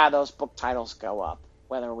 yeah, those book titles go up.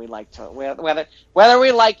 Whether we like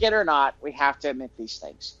it or not, we have to admit these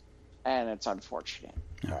things, and it's unfortunate.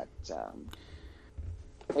 Yeah.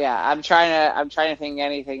 But yeah, I'm trying to think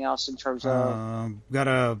anything else in terms of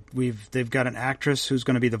they've got an actress who's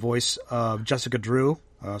going to be the voice of Jessica Drew,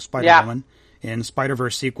 Spider-Woman. Yeah. In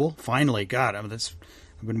Spider-Verse sequel, finally, God, I've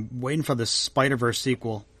been waiting for this Spider-Verse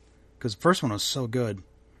sequel because the first one was so good.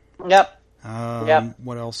 Yep.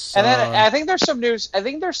 What else? And then I think there's some news. I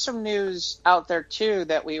think there's some news out there too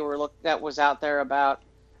that was out there about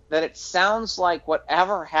that. It sounds like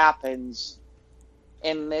whatever happens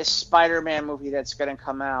in this Spider-Man movie that's going to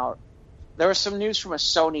come out, there was some news from a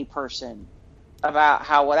Sony person about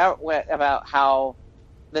how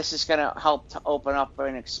this is going to help to open up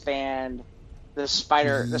and expand the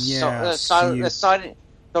Spider-Man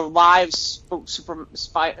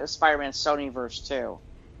Sonyverse too.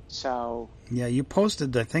 So yeah, you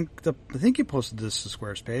posted. I think you posted this to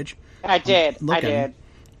Square's page. I did.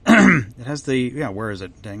 It has where is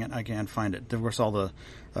it? Dang it, I can't find it. There was all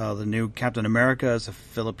the new Captain America is a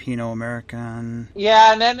Filipino American.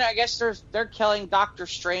 Yeah, and then I guess they're killing Doctor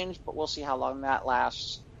Strange, but we'll see how long that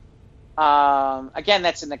lasts. Again,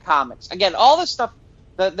 that's in the comics. Again, all this stuff,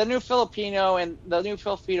 the new Filipino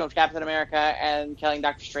Captain America and killing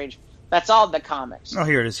Doctor Strange, that's all in the comics. Oh,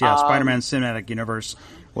 here it is. Yeah, Spider-Man Cinematic Universe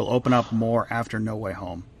will open up more after No Way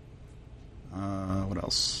Home. What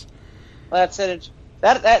else? Well, that's it.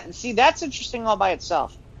 That's interesting all by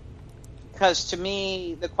itself. Because to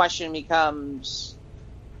me, the question becomes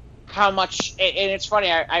how much. And it's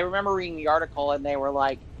funny. I remember reading the article, and they were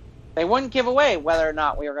like, they wouldn't give away whether or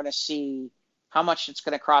not we were going to see how much it's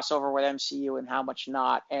going to cross over with MCU and how much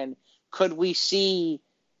not, and could we see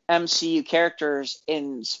MCU characters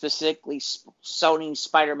in specifically Sony's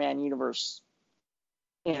Spider-Man universe,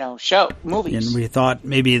 movies. And we thought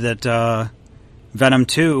maybe that Venom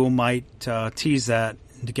 2 might tease that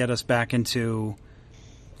to get us back into,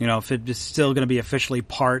 if it's still going to be officially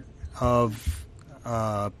part of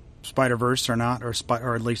Spider-Verse or not,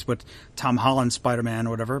 or at least with Tom Holland's Spider-Man or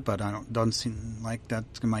whatever, but doesn't seem like that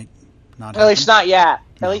might not happen. At least not yet.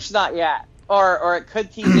 No. At least not yet. Or it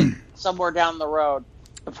could tease it somewhere down the road.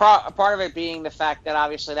 A part of it being the fact that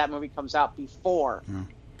obviously that movie comes out before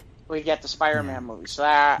we get the Spider-Man movie, so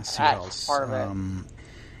that's part of it.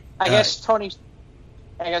 I guess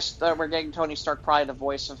we're getting Tony Stark, probably the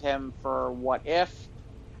voice of him for What If.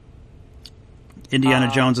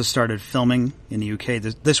 Indiana Jones has started filming in the UK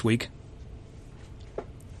this week.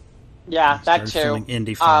 Yeah, that too. Filming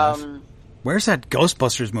Indy 5. Where's that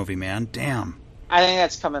Ghostbusters movie, man? Damn. I think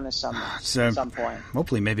that's coming this summer at some point.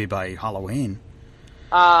 Hopefully, maybe by Halloween.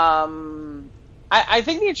 I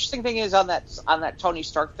think the interesting thing is on that Tony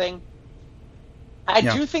Stark thing. I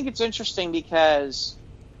do think it's interesting because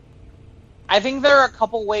I think there are a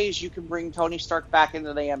couple ways you can bring Tony Stark back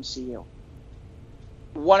into the MCU.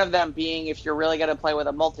 One of them being, if you're really going to play with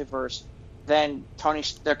a multiverse, then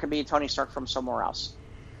there could be Tony Stark from somewhere else.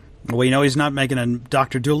 Well, he's not making a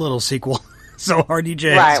Dr. Dolittle sequel, so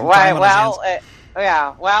RDJ. Right. Well,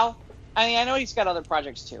 Well, I mean, I know he's got other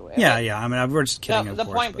projects too. Yeah. I mean, we're just kidding. The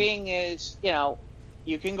point being is,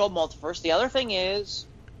 you can go multiverse. The other thing is,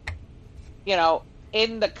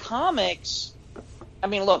 in the comics, I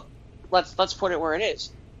mean, look, let's put it where it is.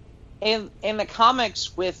 In the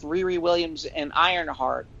comics with Riri Williams and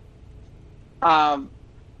Ironheart, the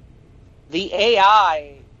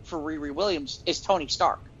AI for Riri Williams is Tony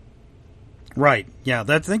Stark. Right. Yeah.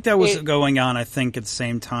 I think that was going on. I think at the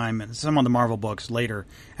same time, in some of the Marvel books later,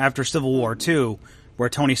 after Civil War II, where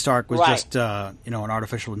Tony Stark was just an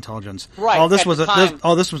artificial intelligence. Right. This was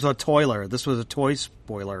a toiler. This was a toy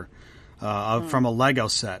spoiler from a Lego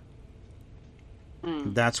set.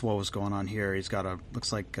 That's what was going on here. He's got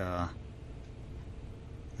looks like there's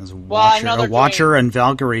a Watcher and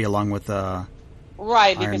Valkyrie along with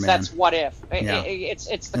right, because Iron Man. that's What If. Yeah.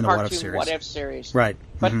 It's the cartoon What If series. Right.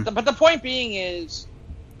 But but the point being is,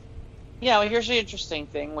 here's the interesting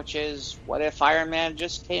thing, which is, what if Iron Man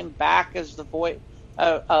just came back as the voice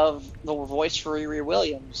of the voice for Riri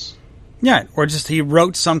Williams? Yeah, or just he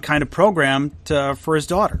wrote some kind of program for his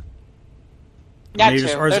daughter.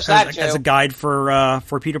 As a guide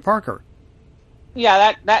for Peter Parker.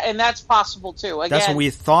 Yeah, that that's possible too. Again, that's what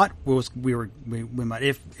we thought we might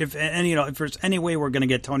if there's any way we're going to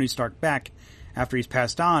get Tony Stark back after he's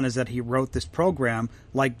passed on, is that he wrote this program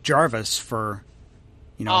like Jarvis for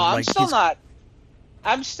I'm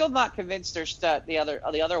still not convinced there's the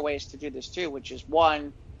other ways to do this too, which is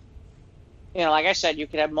one, like I said, you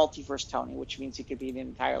could have multiverse Tony, which means he could be an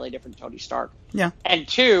entirely different Tony Stark. Yeah. And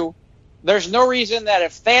two, there's no reason that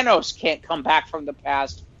if Thanos can't come back from the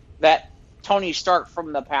past, that Tony Stark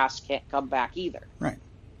from the past can't come back either. Right.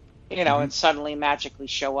 And suddenly magically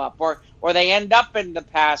show up. Or they end up in the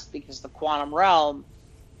past because the quantum realm,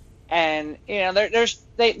 and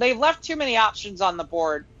they've left too many options on the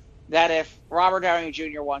board that if Robert Downey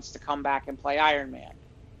Jr. wants to come back and play Iron Man,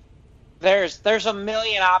 there's a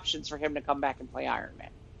million options for him to come back and play Iron Man.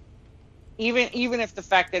 Even if the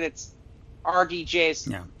fact that it's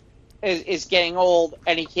RDJ is getting old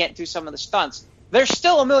and he can't do some of the stunts, there's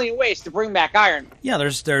still a million ways to bring back Iron Man. Yeah,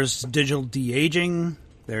 there's digital de-aging.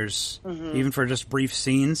 There's even for just brief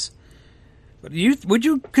scenes. But would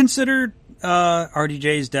you consider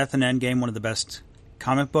RDJ's death in Endgame one of the best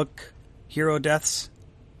comic book hero deaths?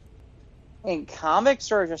 In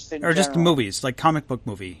comics or just in general? Just movies, like comic book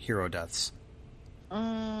movie hero deaths.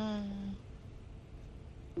 Yeah,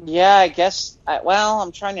 I guess.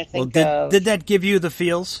 I'm trying to think. Did that give you the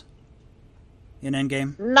feels in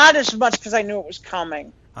Endgame? Not as much because I knew it was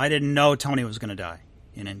coming. I didn't know Tony was going to die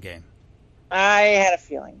in Endgame. I had a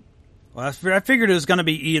feeling. Well, I figured it was going to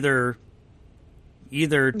be either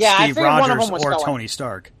Steve Rogers or Tony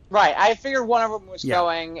Stark. Right. I figured one of them was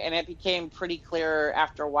going, and it became pretty clear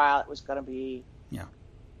after a while it was going to be. Yeah.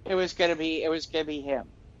 It was going to be him.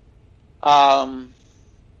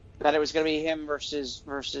 That it was going to be him versus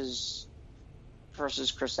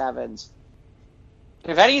Chris Evans.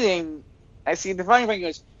 If anything, I see the funny thing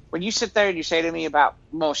is when you sit there and you say to me about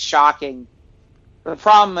most shocking, the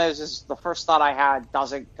problem is the first thought I had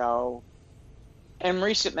doesn't go. In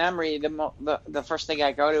recent memory, the first thing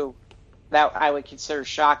I go to that I would consider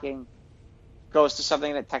shocking goes to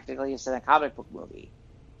something that technically is in a comic book movie,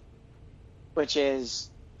 which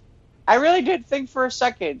is I really did think for a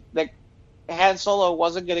second that Han Solo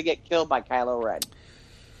wasn't going to get killed by Kylo Ren.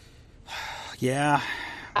 Yeah.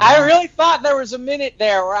 I really thought there was a minute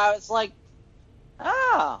there where I was like,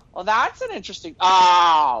 oh, well, that's an interesting...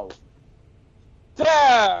 Oh! Dude!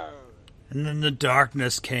 And then the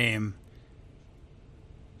darkness came.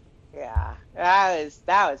 Yeah. That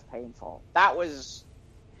was painful. That was,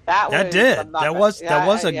 I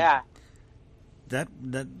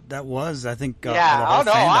think, I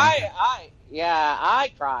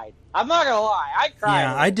cried. I'm not gonna lie, I cried.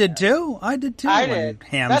 Yeah, I did too. I did.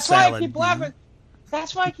 That's why I keep laughing.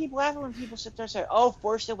 That's why I keep laughing when people sit there and say, "Oh,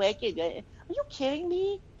 Force Awakens." Are you kidding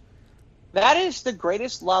me? That is the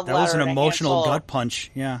greatest love letter. That was an emotional gut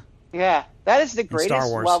punch. Yeah. Yeah, that is the greatest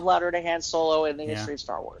love letter to Han Solo in the history of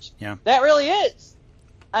Star Wars. Yeah. That really is.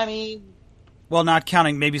 I mean, well, not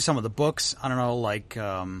counting maybe some of the books. I don't know, like.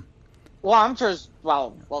 Well, I'm just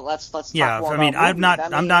let's talk yeah, more I mean,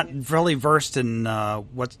 about I'm not really versed in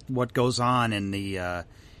what goes on in the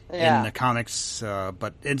comics,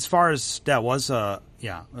 but as far as that was it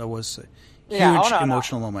was a huge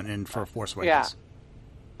emotional moment for Force Awakens. Yeah.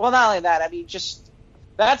 Well, not only that, I mean, just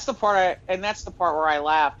that's the part where I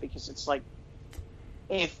laugh because it's like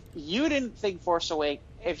if you didn't think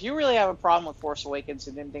if you really have a problem with Force Awakens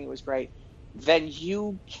and didn't think it was great, then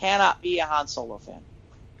you cannot be a Han Solo fan.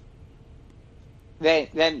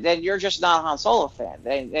 Then you're just not a Han Solo fan.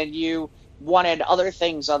 Then you wanted other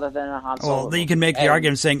things other than a Han Solo. Well, you can make the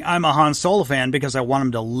argument saying I'm a Han Solo fan because I want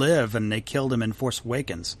him to live, and they killed him in Force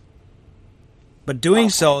Awakens. But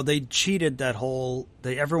doing so, they cheated that whole.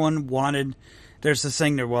 Everyone wanted. There's this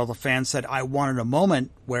thing that the fans said I wanted a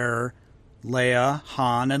moment where Leia,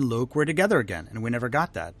 Han, and Luke were together again, and we never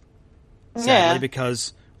got that. Sadly,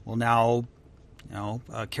 because now,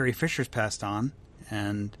 Carrie Fisher's passed on.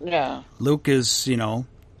 And Luke is,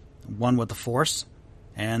 one with the Force,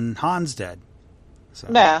 and Han's dead. So.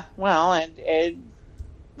 Yeah, well, and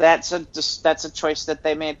that's a choice that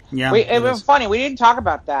they made. Yeah, it was funny. We didn't talk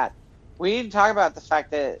about that. We didn't talk about the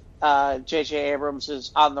fact that J.J. Abrams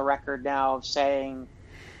is on the record now of saying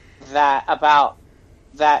that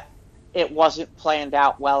it wasn't planned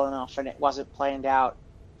out well enough, and it wasn't planned out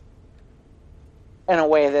in a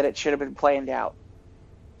way that it should have been planned out.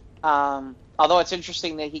 Although it's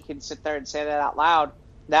interesting that he can sit there and say that out loud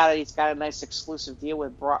now that he's got a nice exclusive deal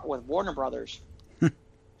with Warner Brothers.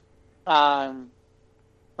 But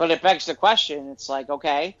it begs the question. It's like,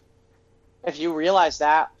 okay, if you realize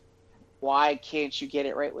that, why can't you get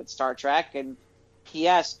it right with Star Trek? And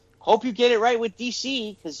P.S. Hope you get it right with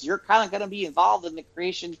DC because you're kind of going to be involved in the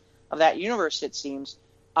creation of that universe. It seems.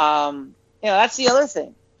 That's the other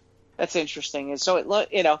thing that's interesting. Is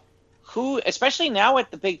who, especially now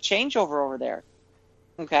with the big changeover over there,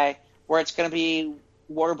 okay, where it's going to be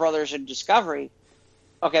Warner Brothers and Discovery.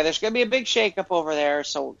 Okay, there's going to be a big shakeup over there,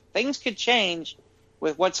 so things could change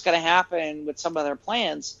with what's going to happen with some of their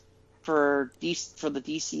plans for the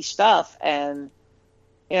DC stuff. And,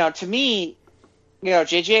 to me,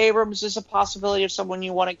 J.J. Abrams is a possibility of someone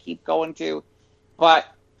you want to keep going to. But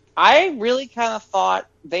I really kind of thought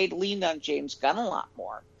they'd leaned on James Gunn a lot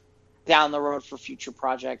more down the road for future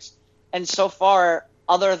projects. And so far,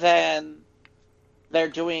 other than they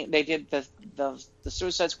did the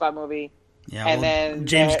Suicide Squad movie, and then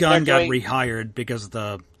James Gunn got rehired because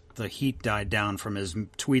the heat died down from his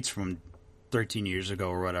tweets from 13 years ago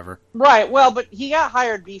or whatever. Right. Well, but he got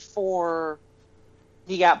hired before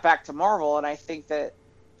he got back to Marvel, and I think that,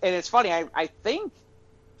 and it's funny. I think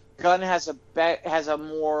Gunn has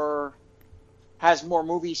more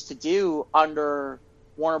movies to do under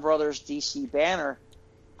Warner Brothers DC banner.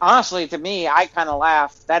 Honestly, to me, I kind of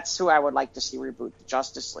laugh. That's who I would like to see reboot the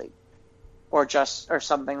Justice League, or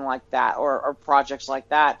something like that, or projects like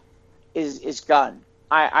that. Is Gunn?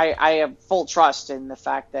 I have full trust in the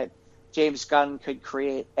fact that James Gunn could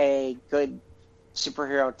create a good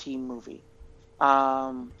superhero team movie,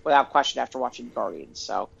 without question. After watching Guardians,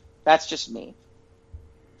 so that's just me.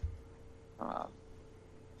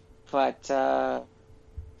 But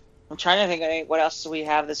I'm trying to think what else do we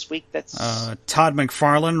have this week that's... Todd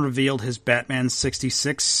McFarlane revealed his Batman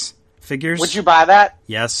 66 figures. Would you buy that?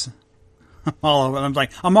 Yes.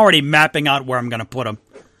 I'm already mapping out where I'm going to put them.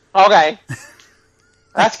 Okay.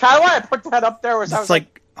 That's kind of why I put that up there. There's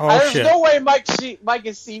shit. No way Mike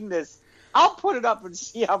has seen this. I'll put it up and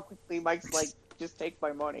see how quickly Mike's like, just take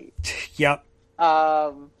my money. Yep.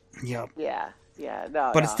 Yep. Yeah.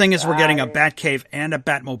 No. But the thing is, we're getting a Batcave and a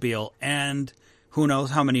Batmobile and who knows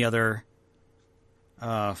how many other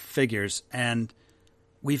figures. And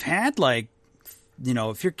we've had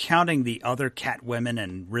if you're counting the other Catwomen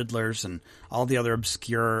and Riddlers and all the other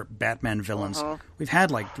obscure Batman villains, we've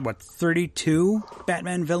had 32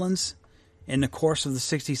 Batman villains in the course of the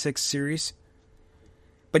 66 series.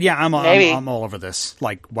 But yeah, I'm all over this,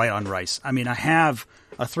 like white on rice. I mean, I have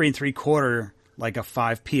a 3 3/4, a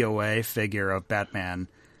 5 POA figure of Batman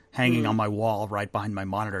hanging on my wall right behind my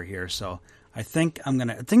monitor here. So I think I'm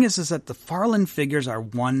gonna. The thing is that the Farland figures are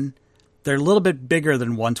they're a little bit bigger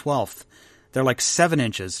than 1/12. They're 7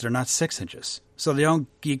 inches. They're not 6 inches. So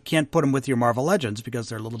you can't put them with your Marvel Legends because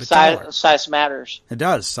they're a little bit taller. Size matters. It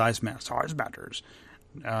does. Size matters.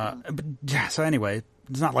 But yeah. So anyway,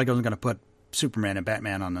 it's not like I was going to put Superman and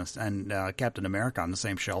Batman on this and Captain America on the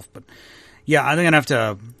same shelf. But yeah, I think I'm going to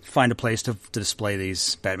have to find a place to display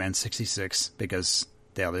these Batman 66 because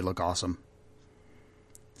they look awesome.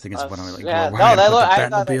 I think it's one of the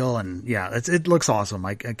Batmobile, and yeah, it looks awesome.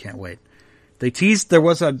 I can't wait. They teased there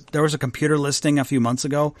was a computer listing a few months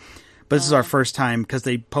ago, but this is our first time because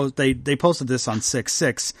they posted this on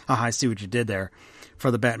 6/6. I see what you did there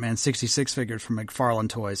for the Batman 66 figures from McFarlane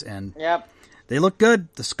Toys, and yep. They look good.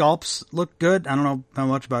 The sculpts look good. I don't know how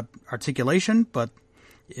much about articulation, but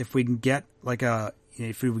if we can get a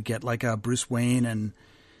Bruce Wayne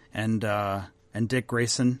and Dick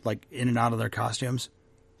Grayson in and out of their costumes.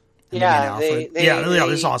 Yeah,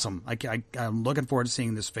 this is awesome. I'm looking forward to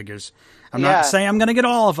seeing these figures. I'm not saying I'm going to get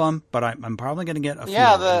all of them, but I'm probably going to get a few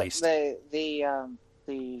at least.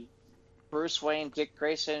 The Bruce Wayne, Dick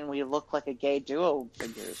Grayson, we look like a gay duo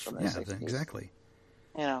figures from the 60s. Exactly.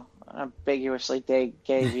 Ambiguously gay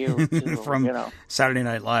view from Saturday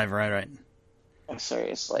Night Live, right?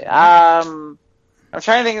 Seriously, I'm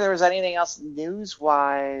trying to think if there was anything else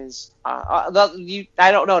news-wise. I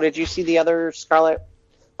don't know. Did you see the other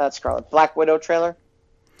Black Widow trailer?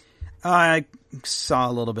 I saw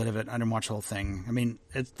a little bit of it. I didn't watch the whole thing. I mean,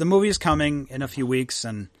 the movie is coming in a few weeks,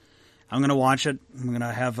 and I'm going to watch it. I'm going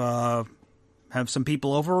to have some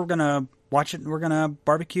people over. We're going to watch it, and we're going to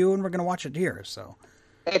barbecue, and we're going to watch it here. So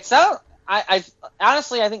it's out. I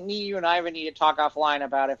honestly, I think you and Ivan need to talk offline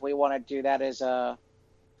about if we want to do that as a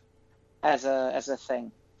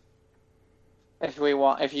thing.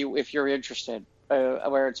 If you're interested.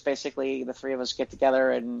 Where it's basically the three of us get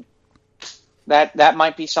together, and that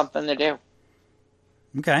might be something to do.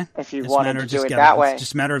 Okay. If you wanted to do it that way. It's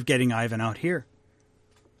just a matter of getting Ivan out here.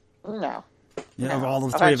 No. All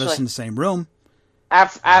the three of us in the same room.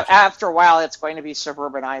 After a while, it's going to be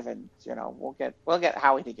Suburban Ivan. We'll get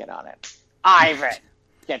Howie to get on it. Ivan,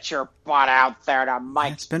 get your butt out there to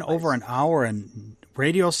Mike's It's been over an hour and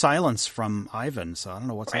radio silence from Ivan, so I don't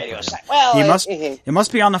know what's up with him. Well, it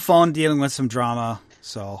must be on the phone dealing with some drama,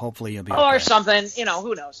 so hopefully you'll be okay. Or something,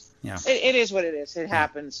 who knows? Yeah. It is what it is. It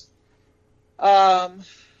happens. So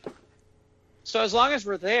as long as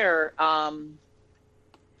we're there,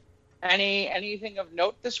 anything of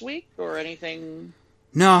note this week or anything?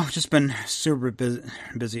 No, just been super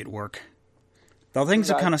busy at work. Though things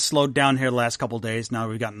have kind of slowed down here the last couple of days. Now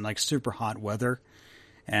we've gotten super hot weather.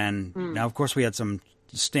 And now, of course, we had some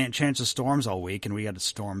chance of storms all week, and we had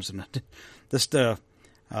storms, and just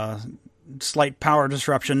slight power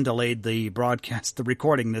disruption delayed the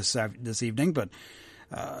recording this evening. But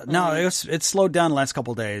no, it's slowed down the last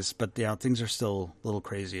couple of days. But yeah, things are still a little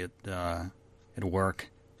crazy at work.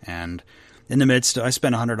 And in the midst, I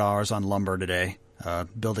spent $100 on lumber today,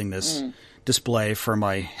 building this display for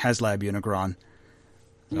my HasLab Unicron.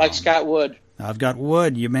 Mike's got wood. I've got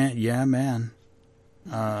wood, man.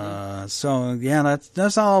 So yeah,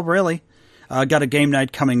 that's all really. Got a game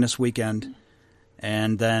night coming this weekend,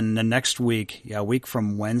 and then the next week, a week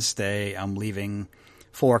from Wednesday, I'm leaving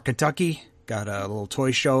for Kentucky. Got a little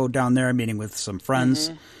toy show down there, meeting with some friends,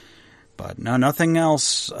 but no, nothing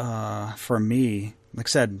else for me. Like I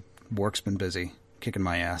said, work's been busy, kicking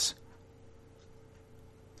my ass.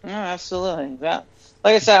 Oh, absolutely. Yeah.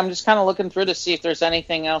 Like I said, I'm just kind of looking through to see if there's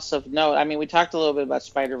anything else of note. I mean, we talked a little bit about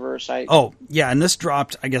Spider-Verse. And this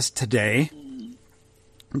dropped, I guess, today,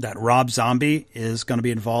 that Rob Zombie is going to be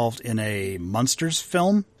involved in a Munsters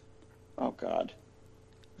film. Oh, God.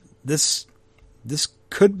 This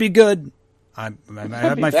could be good. I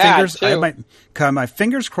have my fingers. I have my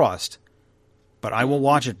fingers crossed. But I will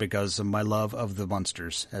watch it because of my love of the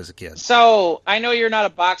Munsters as a kid. So I know you're not a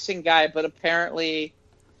boxing guy, but apparently,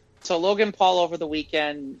 so Logan Paul over the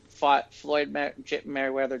weekend fought Floyd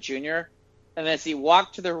Mayweather Jr. And as he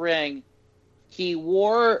walked to the ring, he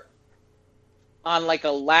wore on like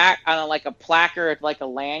a placard, like a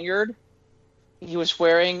lanyard. He was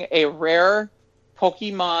wearing a rare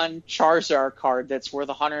Pokemon Charizard card that's worth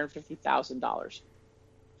 $150,000.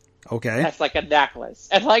 Okay. That's like a necklace.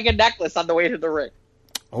 And like a necklace on the way to the ring.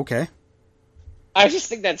 Okay. I just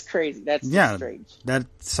think that's crazy. That's strange. That's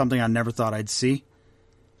something I never thought I'd see.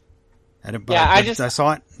 I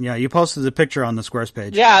saw it. Yeah, you posted the picture on the Squares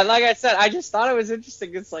page. Yeah, like I said, I just thought it was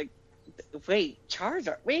interesting. It's like, wait,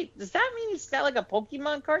 Charizard. Wait, does that mean he's got like a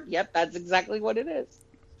Pokemon card? Yep, that's exactly what it is.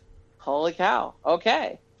 Holy cow.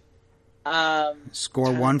 Okay.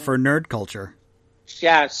 Score one for nerd culture.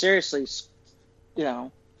 Yeah, seriously.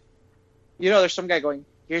 There's some guy going,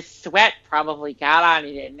 your sweat probably got on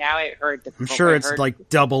it, and now it hurt. I'm sure it's like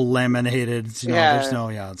double laminated.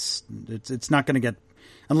 There's it's not going to get,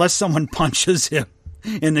 unless someone punches him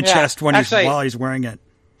in the chest while he's wearing it.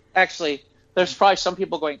 Actually, there's probably some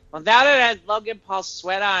people going, well, now that it has Logan Paul's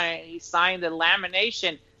sweat on it, he signed the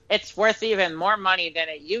lamination, it's worth even more money than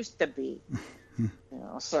it used to be.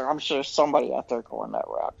 So I'm sure somebody out there going that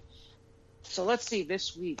route. So let's see,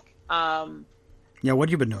 this week. What have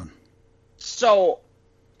you been doing? So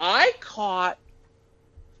I caught,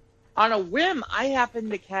 on a whim, I happened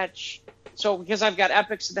to catch, because I've got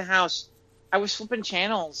Epics in the house, I was flipping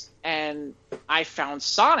channels and I found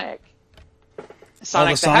Sonic the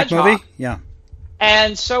Sonic Hedgehog movie? Yeah.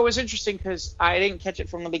 And so it was interesting because I didn't catch it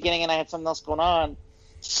from the beginning and I had something else going on.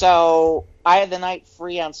 So I had the night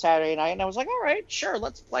free on Saturday night and I was like, all right, sure,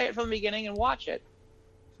 let's play it from the beginning and watch it.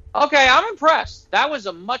 Okay, I'm impressed. That was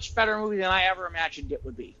a much better movie than I ever imagined it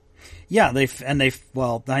would be. Yeah,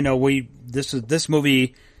 I know this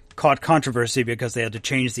movie caught controversy because they had to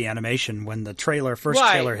change the animation when the trailer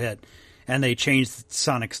hit, and they changed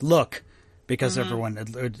Sonic's look because everyone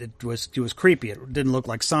it was creepy. It didn't look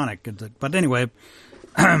like Sonic. But anyway,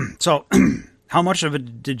 so how much of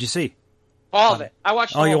it did you see? All of it. I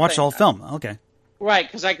watched. You watched the whole film? Okay. Right,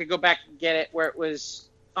 because I could go back and get it where it was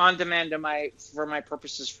on demand for my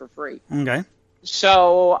purposes for free. Okay.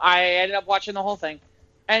 So I ended up watching the whole thing.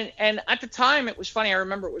 And at the time, it was funny. I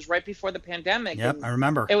remember it was right before the pandemic. Yep, I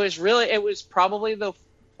remember. It was probably the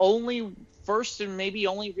first and maybe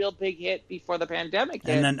only real big hit before the pandemic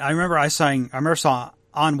hit. And then I remember saw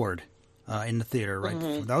Onward in the theater, right?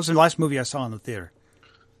 Mm-hmm. That was the last movie I saw in the theater.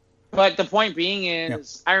 But the point being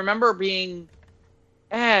is, I remember being,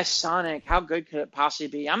 Sonic, how good could it possibly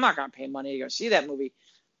be? I'm not going to pay money to go see that movie.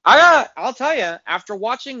 I'll tell you, after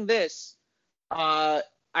watching this,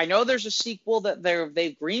 I know there's a sequel that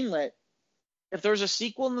they've greenlit. If there's a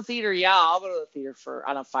sequel in the theater, I'll go to the theater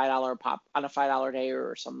on a $5 day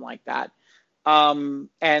or something like that. And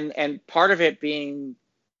part of it being,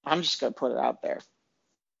 I'm just gonna put it out there.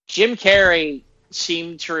 Jim Carrey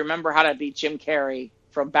seemed to remember how to be Jim Carrey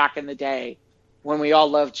from back in the day when we all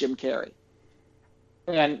loved Jim Carrey.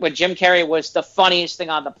 And when Jim Carrey was the funniest thing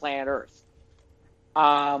on the planet Earth.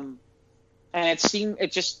 And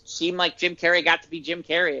it just seemed like Jim Carrey got to be Jim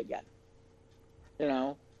Carrey again.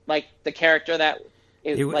 Like the character that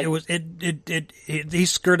he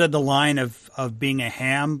skirted the line of being a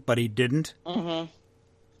ham, but he didn't. Mm-hmm.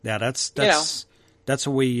 Yeah, that's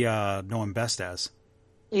what we know him best as.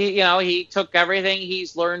 He took everything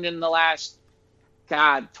he's learned in the last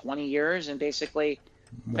 20 years, and basically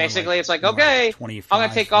it's like, okay, I'm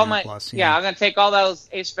gonna take all my plus, I'm gonna take all those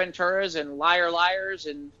Ace Venturas and Liars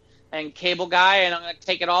and Cable Guy, and I'm going to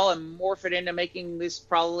take it all and morph it into making this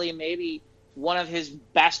probably maybe one of his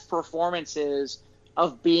best performances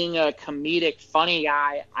of being a comedic, funny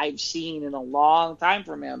guy I've seen in a long time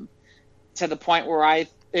from him, to the point where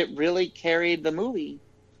it really carried the movie.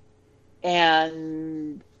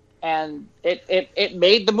 And it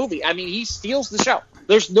made the movie. I mean, he steals the show.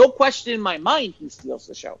 There's no question in my mind he steals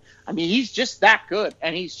the show. I mean, he's just that good,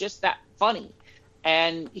 and he's just that funny,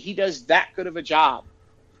 and he does that good of a job.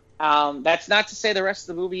 That's not to say the rest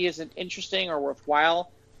of the movie isn't interesting or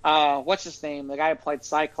worthwhile. What's his name? The guy who played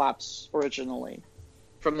Cyclops originally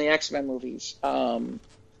from the X-Men movies. The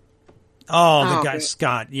guy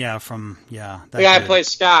Scott. Yeah, the guy who plays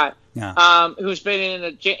Scott. Yeah. Who's been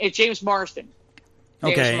in James Marsden.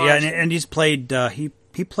 And he's played.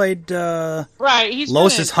 He played right. He's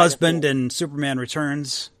Lois's husband in Superman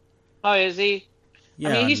Returns. Oh, is he? Yeah,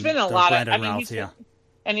 I mean, he's been in a lot of. Ralph,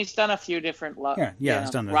 and he's done a few different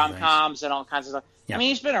he's done rom-coms and all kinds of stuff. Yeah. I mean,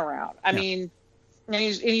 he's been around. I mean, And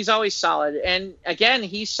he's always solid. And again,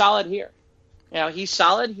 he's solid here. He's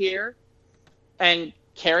solid here, and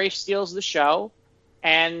Carrie steals the show,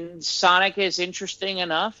 and Sonic is interesting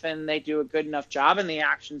enough, and they do a good enough job, and the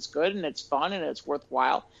action's good, and it's fun, and it's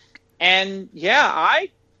worthwhile. And yeah,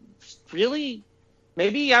 I really,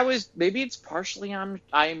 maybe it's partially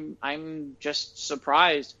I'm just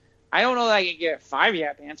surprised. I don't know that I can give it 5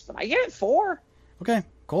 Yap Ants, but I give it 4. Okay,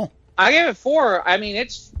 cool. I give it 4. I mean,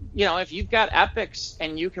 it's, if you've got Epix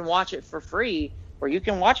and you can watch it for free, or you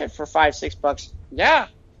can watch it for $5-6, yeah,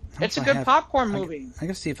 it's a good popcorn movie. I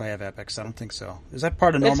gotta see if I have Epix. I don't think so. Is that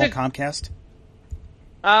part of normal Comcast?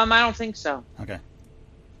 I don't think so. Okay.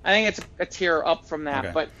 I think it's a tier up from that,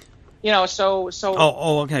 okay. But so.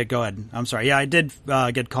 Oh, okay. Go ahead. I'm sorry. Yeah, I did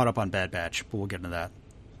get caught up on Bad Batch, but we'll get into that.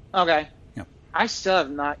 Okay. Yeah. I still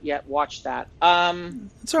have not yet watched that.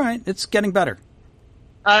 It's all right. It's getting better.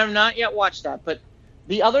 I have not yet watched that, but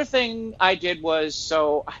the other thing I did was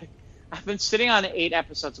I've been sitting on 8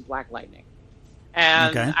 episodes of Black Lightning,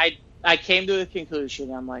 and okay. I came to the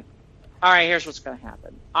conclusion. I'm like, all right, here's what's going to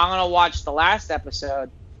happen. I'm going to watch the last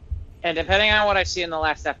episode, and depending on what I see in the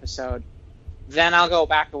last episode, then I'll go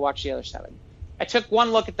back and watch the other 7. I took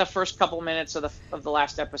one look at the first couple minutes of the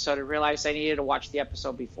last episode and realized I needed to watch the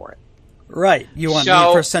episode before it. Right. You want me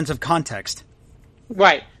for a sense of context.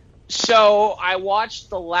 Right. So I watched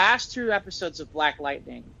the last 2 episodes of Black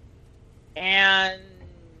Lightning, and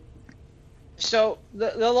so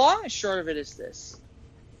the long and short of it is this.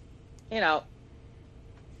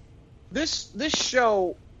 This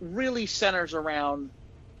show really centers around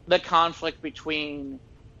the conflict between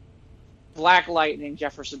Black Lightning,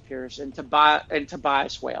 Jefferson Pierce, and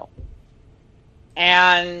Tobias Whale.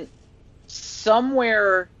 And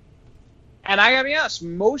somewhere, and I gotta be honest,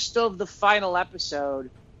 most of the final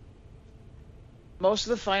episode,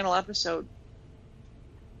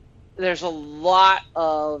 there's a lot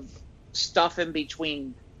of stuff in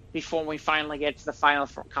between before we finally get to the final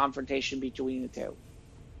confrontation between the two.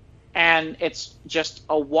 And it's just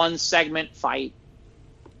a 1-segment fight.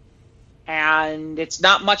 And it's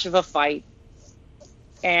not much of a fight.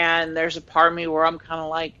 And there's a part of me where I'm kind of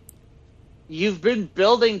like, you've been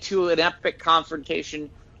building to an epic confrontation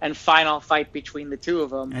and final fight between the two of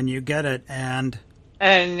them. And you get it, and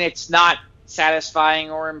it's not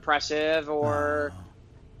satisfying or impressive or...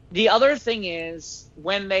 The other thing is,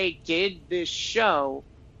 when they did this show,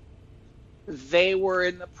 they were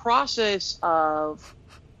in the process of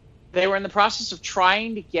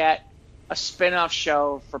trying to get a spin-off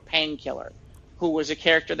show for Painkiller, who was a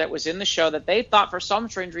character that was in the show that they thought for some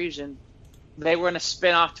strange reason they were going to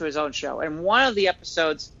spin off to his own show. And one of the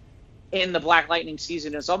episodes in the Black Lightning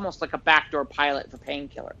season is almost like a backdoor pilot for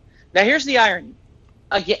Painkiller. Now, here's the irony.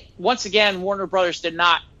 Once again, Warner Brothers did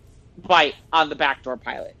not bite on the backdoor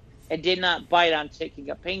pilot. It did not bite on taking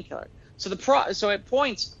up Painkiller. So at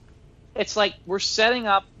points, it's like we're setting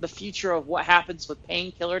up the future of what happens with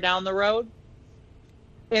Painkiller down the road.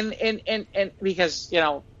 And because,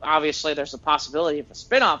 obviously there's a possibility of a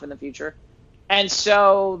spinoff in the future. And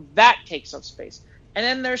so that takes up space. And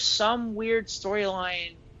then there's some weird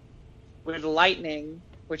storyline with Lightning,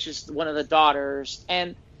 which is one of the daughters.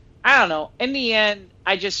 And I don't know. In the end,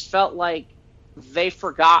 I just felt like they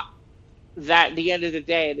forgot that at the end of the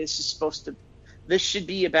day, this should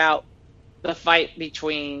be about the fight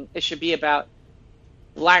between, it should be about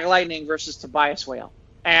Black Lightning versus Tobias Whale.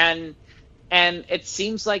 And it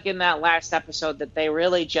seems like in that last episode that they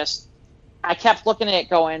really I kept looking at it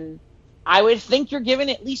going, I would think you're given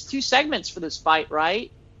at least 2 segments for this fight,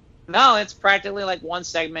 right? No, it's practically like 1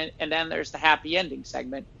 segment, and then there's the happy ending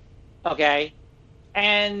segment. Okay?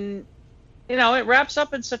 And, it wraps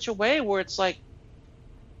up in such a way where it's like,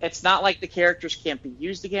 it's not like the characters can't be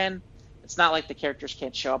used again. It's not like the characters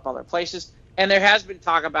can't show up other places. And there has been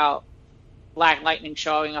talk about Black Lightning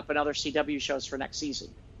showing up in other CW shows for next season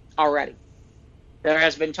already. There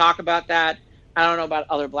has been talk about that. I don't know about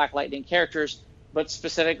other Black Lightning characters, but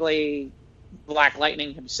specifically Black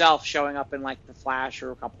Lightning himself showing up in like The Flash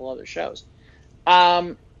or a couple other shows.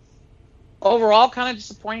 Overall, kind of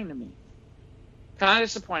disappointing to me. Kind of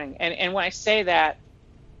disappointing. And when I say that,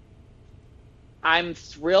 I'm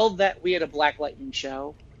thrilled that we had a Black Lightning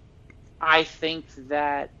show. I think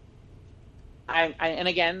that and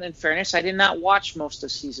again, in fairness, I did not watch most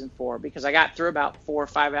of season 4 because I got through about 4 or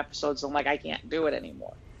 5 episodes and I'm like, I can't do it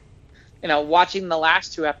anymore. Watching the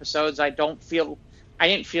last 2 episodes, I didn't feel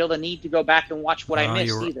the need to go back and watch what I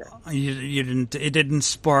missed either. You didn't. It didn't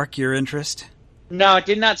spark your interest. No, it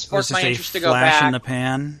did not spark my interest to go back. Flash in the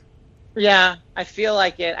pan. Yeah, I feel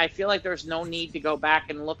like it. I feel like there's no need to go back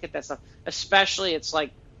and look at that stuff. Especially, it's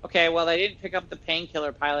like okay, well, they didn't pick up the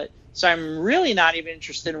Painkiller pilot, so I'm really not even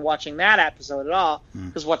interested in watching that episode at all,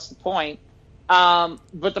 because what's the point?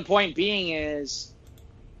 But the point being is,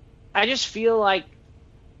 I just feel like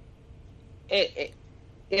they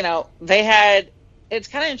had. It's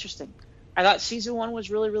kind of interesting. I thought season 1 was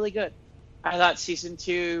really, really good. I thought season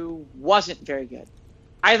 2 wasn't very good.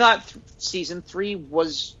 I thought season 3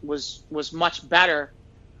 was much better,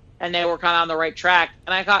 and they were kind of on the right track.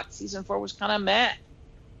 And I thought season 4 was kind of meh,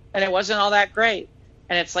 and it wasn't all that great.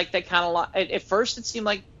 And it's like they kind of at first it seemed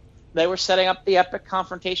like they were setting up the epic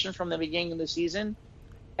confrontation from the beginning of the season,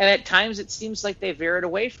 and at times it seems like they veered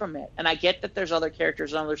away from it. And I get that there's other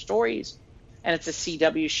characters and other stories, and it's a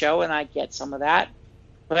CW show, and I get some of that.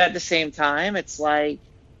 But at the same time, it's like,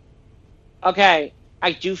 okay,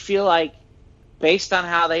 I do feel like, based on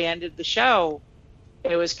how they ended the show,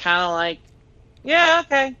 it was kind of like, yeah,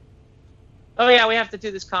 okay. Oh, yeah, we have to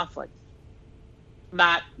do this conflict.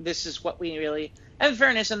 Not, this is what we really... And in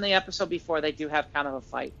fairness, in the episode before, they do have kind of a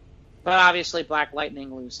fight. But obviously, Black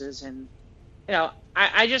Lightning loses, and,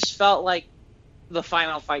 I just felt like the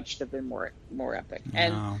final fight should have been more epic.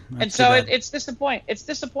 And so it's disappointing. It's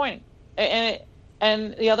disappointing.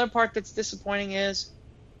 And the other part that's disappointing is,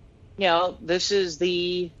 this is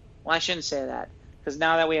well, I shouldn't say that, because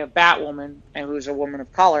now that we have Batwoman, and who's a woman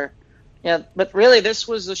of color, but really this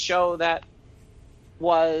was a show that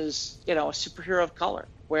was, a superhero of color,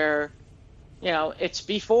 where, it's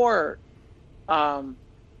before Falcon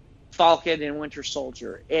and Winter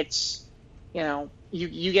Soldier. It's,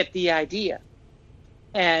 you get the idea.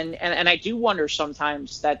 And I do wonder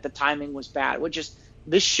sometimes that the timing was bad, which is,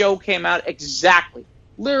 this show came out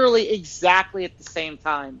literally exactly at the same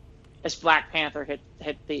time as Black Panther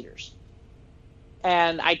hit theaters.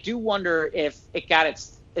 And I do wonder if it got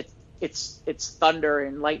its thunder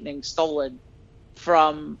and lightning stolen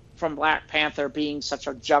from Black Panther being such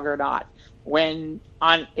a juggernaut. If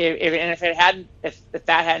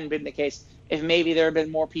that hadn't been the case, if maybe there had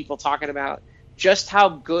been more people talking about just how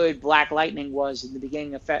good Black Lightning was in the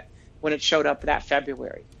beginning of when it showed up that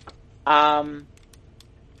February.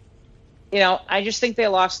 I just think they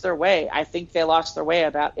lost their way. I think they lost their way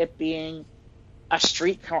about it being a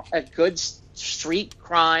good street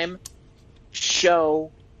crime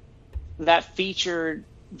show that featured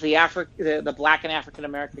the Black and African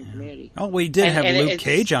American community. Oh, we did have Luke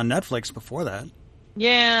Cage on Netflix before that.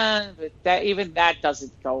 Yeah, but that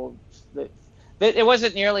doesn't go. It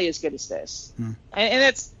wasn't nearly as good as this,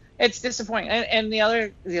 and it's disappointing. And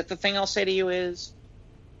the thing I'll say to you is,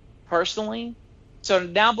 personally. So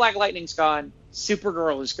now Black Lightning's gone.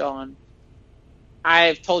 Supergirl is gone.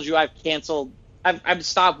 I've told you I've canceled. I've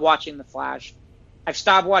stopped watching The Flash. I've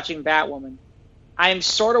stopped watching Batwoman. I'm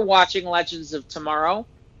sort of watching Legends of Tomorrow,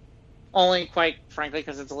 only quite frankly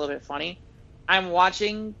because it's a little bit funny. I'm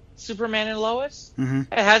watching Superman and Lois. Mm-hmm.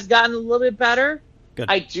 It has gotten a little bit better. Good.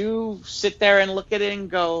 I do sit there and look at it and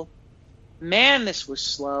go, man, this was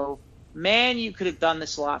slow. Man, you could have done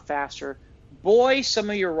this a lot faster. Boy,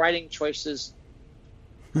 some of your writing choices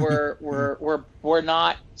were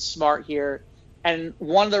not smart here. And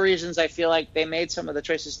one of the reasons I feel like they made some of the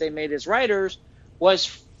choices they made as writers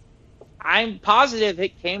was, I'm positive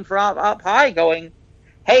it came from up high going,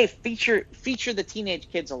 hey, feature the teenage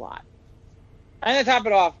kids a lot. I'm going to top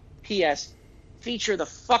it off, P.S. Feature the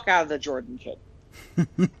fuck out of the Jordan kid.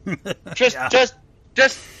 just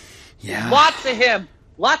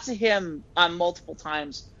lots of him on multiple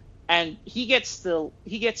times. And he gets the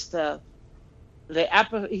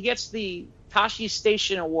Tashi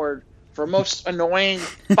Station Award for most annoying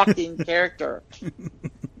fucking character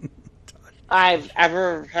I've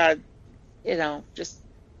ever had. I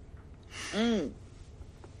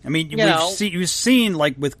mean, you've seen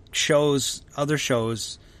like with other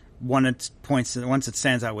shows. One it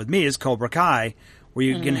stands out with me is Cobra Kai, where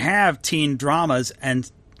you can have teen dramas and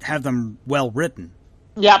have them well written.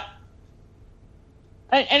 Yep.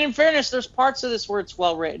 And in fairness, there's parts of this where it's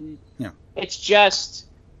well written. Yeah. It's just,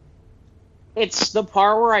 it's the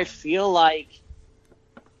part where I feel like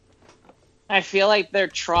they're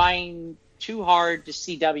trying too hard to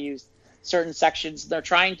CW certain sections. They're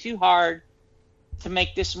trying too hard to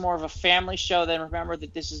make this more of a family show than remember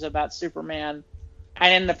that this is about Superman.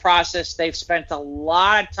 And in the process, they've spent a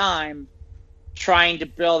lot of time trying to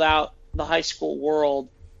build out the high school world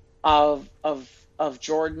of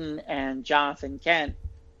Jordan and Jonathan Kent.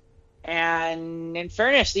 And in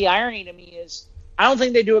fairness, the irony to me is I don't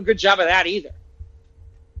think they do a good job of that either.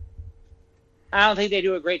 I don't think they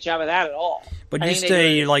do a great job of that at all. But you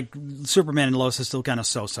say like Superman and Lois is still kind of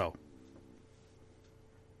so-so.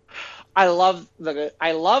 I love the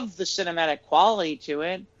cinematic quality to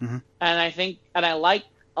it, and I like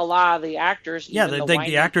a lot of the actors. Yeah,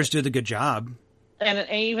 the actors do the good job. And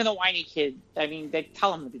even the whiny kid. I mean, they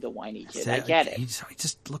tell him to be the whiny kid. I get it. He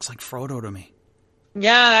just looks like Frodo to me.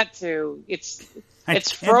 Yeah, that too. It's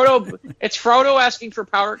Frodo. It's Frodo asking for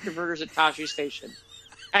power converters at Tashi Station.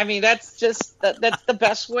 I mean, that's the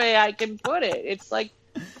best way I can put it. It's like,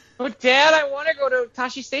 but Dad, I want to go to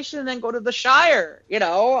Tashi Station and then go to the Shire. You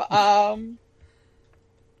know.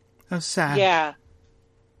 That's sad. Yeah.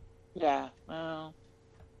 Yeah. Well,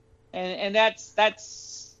 and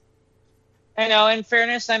that's. I know. In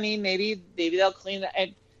fairness, I mean, maybe they'll clean it.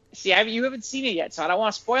 And see, you haven't seen it yet, so I don't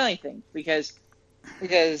want to spoil anything because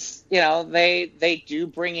they do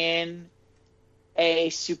bring in a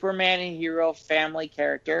Superman and hero family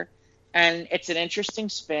character, and it's an interesting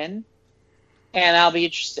spin. And I'll be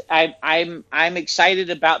interested. I'm excited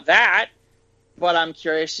about that, but I'm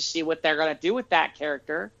curious to see what they're going to do with that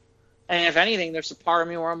character. And if anything, there's a part of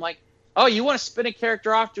me where I'm like, oh, you want to spin a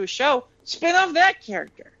character off to a show? Spin off that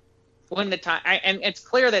character. When the time, and it's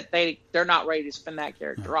clear that they're not ready to spin that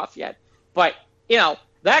character off yet. But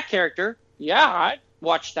that character, yeah, I'd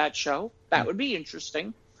watch that show. That would be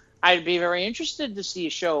interesting. I'd be very interested to see a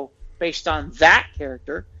show based on that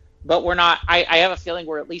character. But we're not. I have a feeling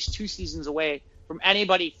we're at least 2 seasons away from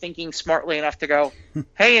anybody thinking smartly enough to go,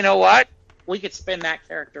 hey, you know what? We could spin that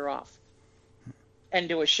character off and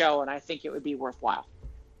do a show, and I think it would be worthwhile.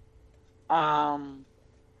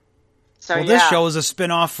 This show is a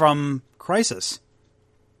spin-off from Crisis.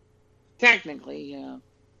 Technically, yeah.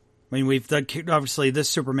 I mean, obviously this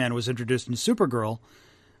Superman was introduced in Supergirl,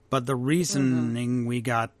 but the reasoning we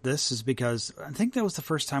got this is because I think that was the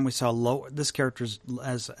first time we saw this character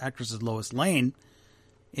as actress as Lois Lane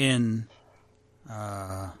in.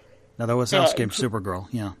 No, that was Hellscape Supergirl.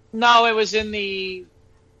 Yeah. No, it was in the.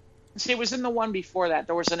 See, it was in the one before that.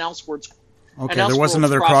 There was an Elseworlds. Okay, there was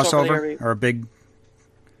another crossover or a big.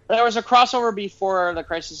 There was a crossover before the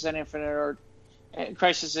Crisis on Infinite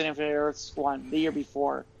Earths one, the year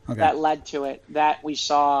before, that led to it. That we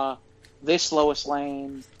saw this Lois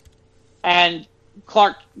Lane and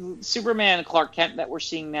Superman and Clark Kent that we're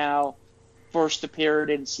seeing now first appeared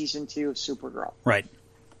in season 2 of Supergirl. Right.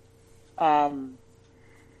 I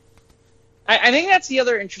think that's the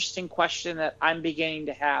other interesting question that I'm beginning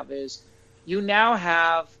to have is you now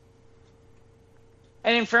have.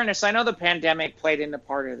 And in fairness, I know the pandemic played into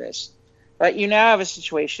part of this, but you now have a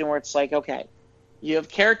situation where it's like, okay, you have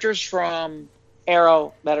characters from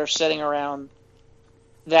Arrow that are sitting around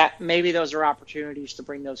that maybe those are opportunities to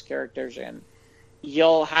bring those characters in.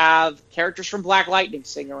 You'll have characters from Black Lightning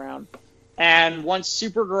sitting around. And once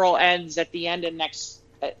Supergirl ends at the end of next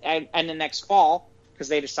fall, because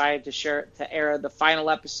they decided to air the final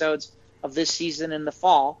episodes of this season in the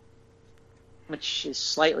fall, which is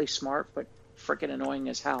slightly smart, but freaking annoying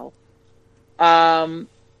as hell. You're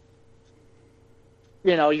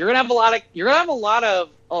gonna have a lot of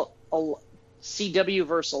CW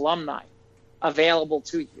verse alumni available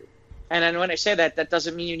to you. And then when I say that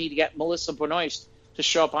doesn't mean you need to get Melissa Benoist to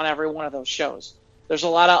show up on every one of those shows. There's a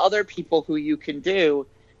lot of other people who you can do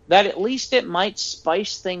that at least it might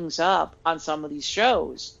spice things up on some of these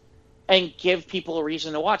shows and give people a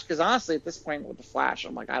reason to watch. Because honestly, at this point with The Flash,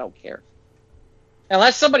 I'm like, I don't care.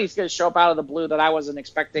 Unless somebody's going to show up out of the blue that I wasn't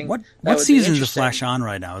expecting. What season is The Flash on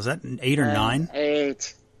right now? Is that 8 or 9?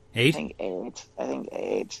 8. 8? I think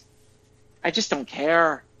 8. I just don't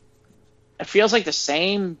care. It feels like the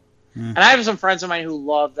same. And I have some friends of mine who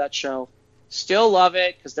love that show. Still love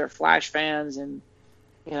it because they're Flash fans and,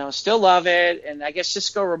 still love it. And I guess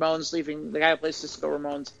Cisco Ramon's leaving. The guy who plays Cisco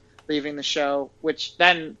Ramon's leaving the show, which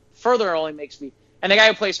then further only makes me. And the guy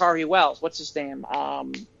who plays Harvey Wells, what's his name?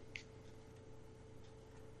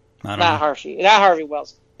 Not Harvey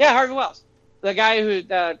Wells. Yeah, Harvey Wells. The guy who,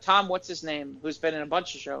 Tom, what's his name, who's been in a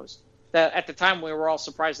bunch of shows. That at the time we were all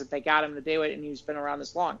surprised that they got him to do it and he's been around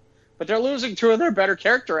this long. But they're losing 2 of their better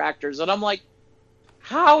character actors. And I'm like,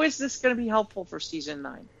 how is this going to be helpful for season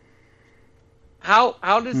 9? How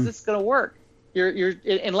is this going to work?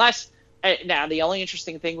 Unless now the only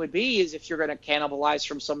interesting thing would be is if you're going to cannibalize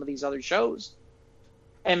from some of these other shows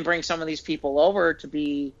and bring some of these people over to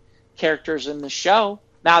be characters in the show.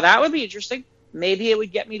 Now that would be interesting. Maybe it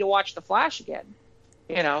would get me to watch The Flash again.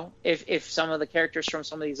 If some of the characters from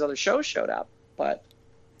some of these other shows showed up, but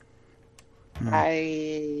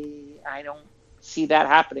I don't see that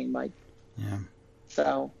happening, Mike. Yeah.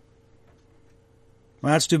 So.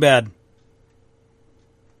 Well, that's too bad.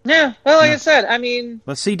 Yeah. Well, like I said, I mean.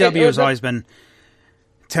 But CW has always been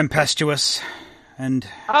tempestuous, and.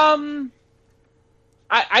 I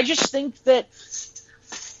just think that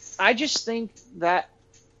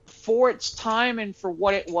for its time and for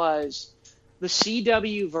what it was, the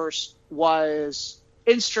CW verse was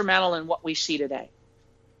instrumental in what we see today.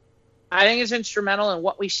 I think it's instrumental in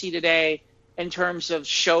what we see today in terms of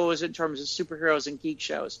shows, in terms of superheroes and geek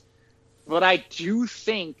shows. But I do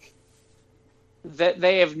think that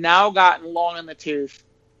they have now gotten long in the tooth,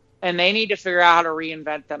 and they need to figure out how to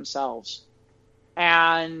reinvent themselves.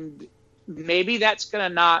 And maybe that's going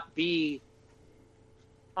to not be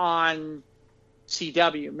on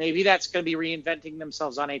CW. Maybe that's going to be reinventing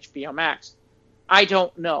themselves on HBO Max. I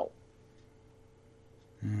don't know.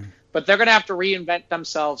 But they're going to have to reinvent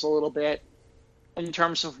themselves a little bit in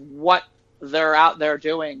terms of what they're out there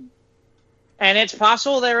doing. And it's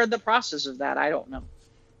possible they're in the process of that. I don't know.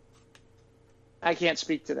 I can't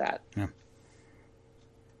speak to that. Yeah.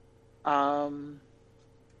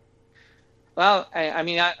 Well, I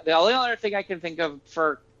mean, the only other thing I can think of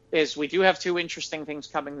is we do have two interesting things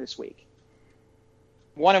coming this week.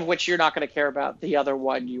 One of which you're not going to care about. The other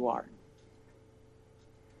one you are.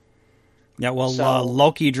 Yeah, well,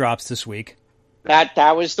 Loki drops this week.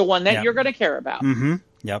 That was the one that you're going to care about. Mm-hmm.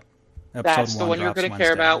 Yep. That's the one you're going to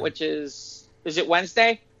care about, which is it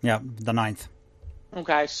Wednesday? Yeah, the 9th.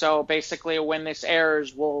 Okay, so basically when this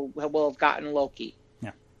airs, we'll have gotten Loki.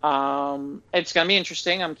 Yeah. It's going to be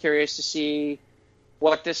interesting. I'm curious to see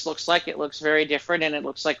what this looks like. It looks very different, and it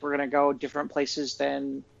looks like we're going to go different places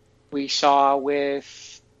than we saw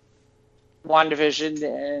with WandaVision,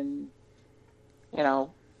 and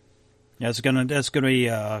Yeah, it's gonna be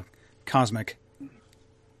cosmic.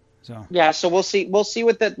 So yeah, so we'll see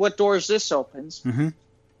what doors this opens. Mm-hmm.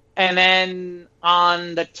 And then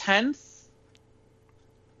on the 10th,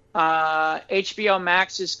 HBO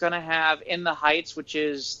Max is going to have In the Heights, which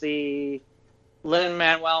is the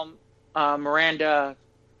Lin-Manuel Miranda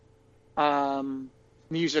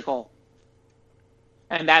musical,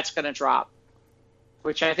 and that's going to drop,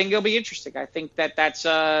 which I think will be interesting. I think that's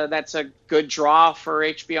a good draw for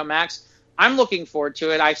HBO Max. I'm looking forward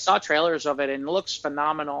to it. I saw trailers of it, and it looks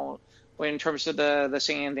phenomenal in terms of the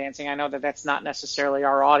singing and dancing. I know that that's not necessarily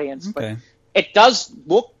our audience, okay, but it does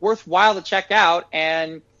look worthwhile to check out,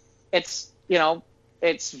 and it's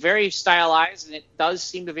very stylized, and it does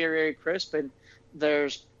seem to be very, very crisp, and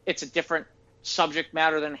it's a different subject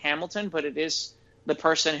matter than Hamilton, but it is the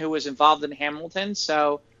person who was involved in Hamilton,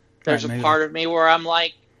 so there's a part of me where I'm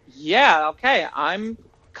like, yeah, okay,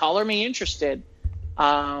 color me interested.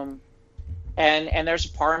 And there's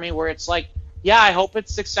a part of me where it's like, yeah, I hope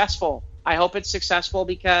it's successful. I hope it's successful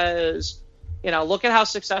because, look at how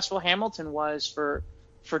successful Hamilton was for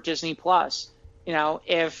Disney Plus.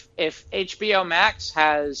 If HBO Max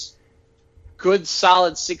has good,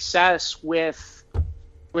 solid success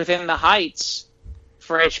within the Heights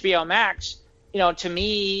for HBO Max, to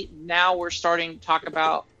me, now we're starting to talk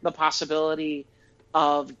about the possibility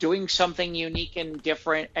of doing something unique and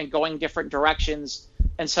different and going different directions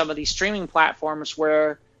and some of these streaming platforms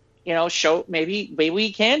where, maybe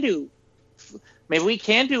we can do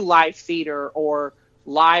live theater or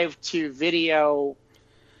live to video,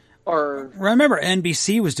 or remember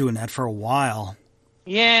NBC was doing that for a while.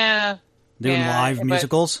 Yeah, doing live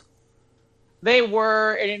musicals. They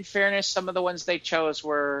were, and in fairness, some of the ones they chose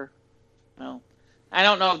were, I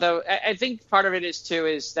don't know though. I think part of it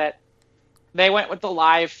is that they went with the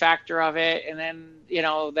live factor of it, and then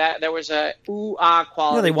that there was a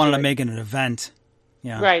quality. Yeah, they wanted to make it an event.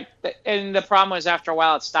 Yeah, right. And the problem was after a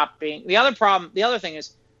while it stopped being. The other thing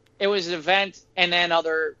is, it was an event, and then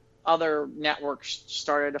other networks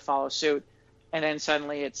started to follow suit, and then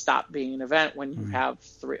suddenly it stopped being an event when you have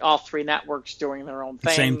all three networks doing their own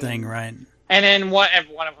thing. Same thing, right? And then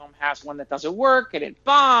every one of them has one that doesn't work, and it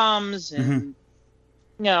bombs, and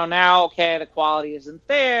now, okay, the quality isn't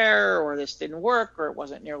there, or this didn't work, or it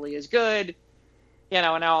wasn't nearly as good, and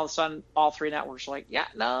now all of a sudden, all three networks are like, yeah,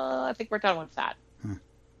 no, I think we're done with that.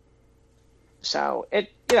 So,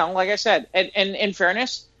 like I said, and in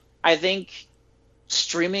fairness, I think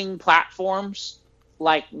streaming platforms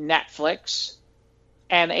like Netflix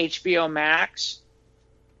and HBO Max,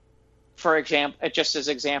 for example, just as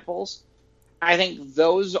examples, I think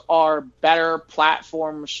those are better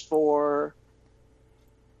platforms for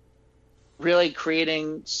really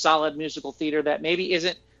creating solid musical theater that maybe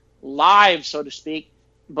isn't live, so to speak,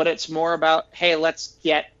 but it's more about, hey, let's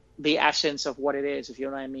get the essence of what it is, if you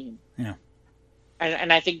know what I mean. Yeah.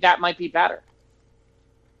 And I think that might be better.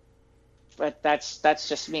 But that's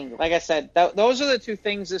just me. Like I said, those are the two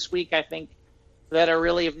things this week, I think, that are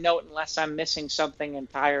really of note, unless I'm missing something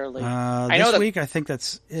entirely. This week, I think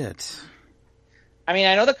that's it. I mean,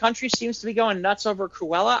 I know the country seems to be going nuts over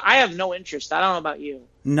Cruella. I have no interest. I don't know about you.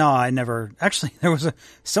 No, I never. Actually,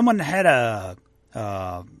 someone had a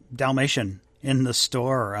Dalmatian in the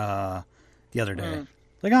store, the other day.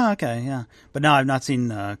 Like, oh, okay, yeah. But no, I've not seen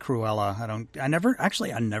Cruella. I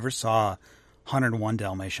never saw 101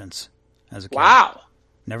 Dalmatians as a kid. Wow.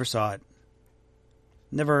 Never saw it.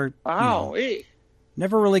 Never. Wow.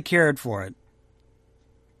 Never really cared for it.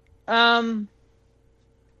 Yeah,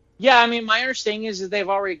 I mean, my understanding is that they've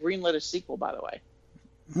already greenlit a sequel, by the way.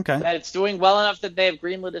 Okay. That it's doing well enough that they've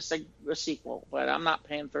greenlit a sequel, but I'm not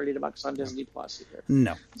paying $30 on Disney Plus either.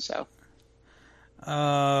 No. So.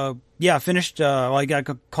 Yeah, finished. Well, I got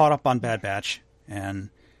caught up on Bad Batch, and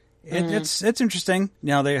it's interesting.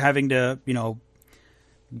 Now they're having to,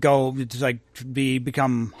 go to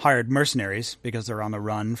become hired mercenaries because they're on the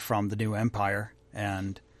run from the new Empire,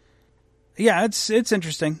 and yeah, it's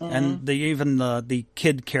interesting. And even the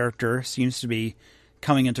kid character seems to be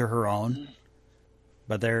coming into her own.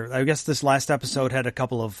 But I guess this last episode had a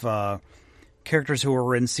couple of characters who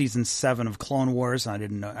were in season 7 of Clone Wars.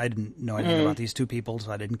 And I didn't know anything about these two people,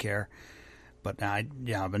 so I didn't care. But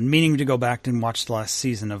I've been meaning to go back and watch the last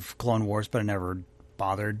season of Clone Wars, but I never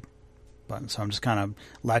bothered. So I'm just kind of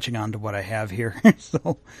latching on to what I have here.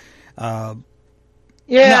 So,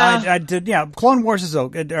 yeah, I did. Yeah, Clone Wars is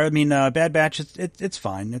okay. I mean, Bad Batch, it's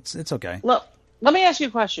fine. It's okay. Look, let me ask you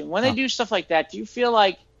a question. When they do stuff like that, do you feel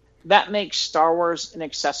like that makes Star Wars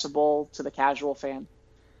inaccessible to the casual fan?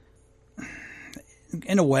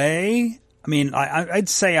 In a way, I mean, I'd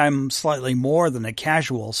say I'm slightly more than a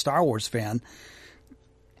casual Star Wars fan.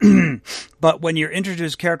 But when you're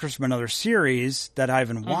introduced characters from another series that I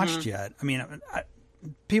haven't watched yet, I mean,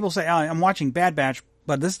 people say, I'm watching Bad Batch,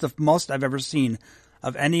 but this is the most I've ever seen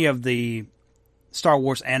of any of the Star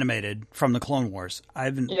Wars animated from the Clone Wars.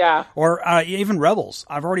 Or even Rebels.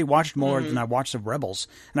 I've already watched more than I watched of Rebels,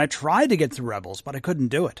 and I tried to get through Rebels, but I couldn't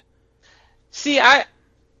do it. See,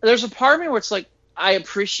 there's a part of me where it's like I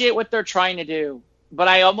appreciate what they're trying to do, but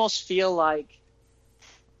I almost feel like,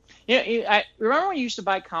 I remember when you used to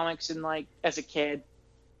buy comics as a kid,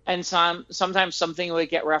 and sometimes something would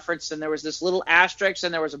get referenced, and there was this little asterisk,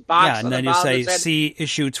 and there was a box. Yeah, and then you say see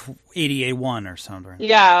issue 80A1 or something.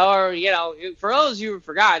 Yeah, or for those of you who've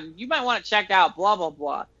forgotten, you might want to check out blah blah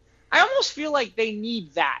blah. I almost feel like they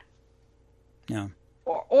need that. Yeah.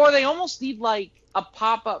 Or they almost need like a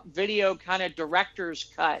pop-up video kind of director's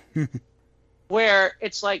cut, where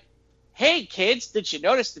it's like, hey kids, did you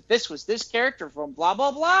notice that this was this character from blah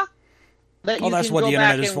blah blah? That's what the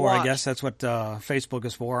internet is for, I guess. That's what Facebook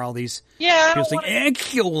is for. All these people think,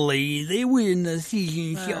 actually, they were in the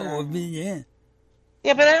season show. Yeah,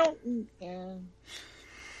 but I don't...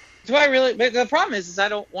 Do I really... But the problem is I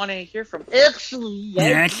don't want to hear from... Actually...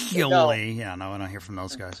 Yeah, no, I don't hear from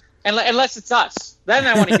those guys. Unless it's us. Then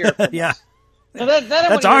I want to hear from yeah. us.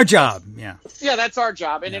 That's our job. Yeah. Yeah, that's our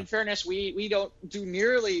job. And in fairness, we don't do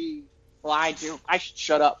nearly... Well, I do. I should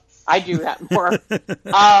shut up. I do that more.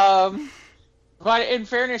 But in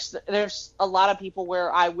fairness, there's a lot of people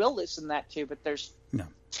where I will listen to that too, but there's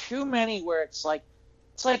too many where it's like,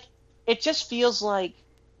 it just feels like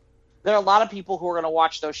there are a lot of people who are going to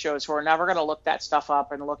watch those shows who are never going to look that stuff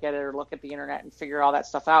up and look at it or look at the internet and figure all that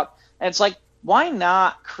stuff out. And it's like, why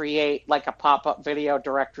not create like a pop-up video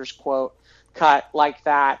director's quote cut like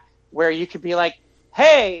that, where you could be like,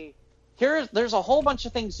 hey, there's a whole bunch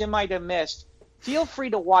of things you might have missed. Feel free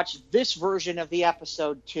to watch this version of the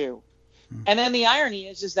episode too. And then the irony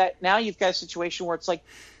is that now you've got a situation where it's like,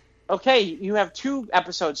 okay, you have 2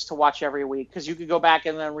 episodes to watch every week because you could go back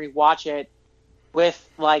and then rewatch it with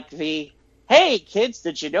like hey kids,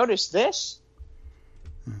 did you notice this?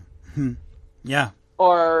 Yeah.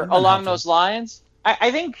 Or along those lines.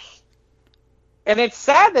 I think, and it's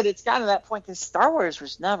sad that it's gotten to that point because Star Wars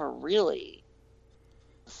has never really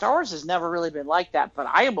been like that, but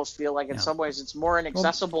I almost feel like in some ways it's more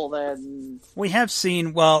inaccessible than... We have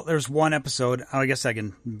seen, there's one episode, I guess I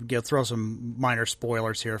can throw some minor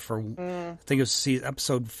spoilers here for, I think it was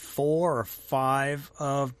episode 4 or 5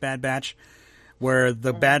 of Bad Batch, where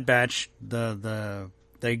the Bad Batch,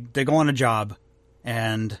 they go on a job,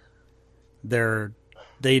 and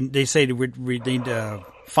they say we need to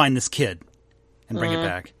find this kid and bring it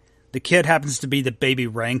back. The kid happens to be the baby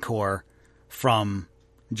Rancor from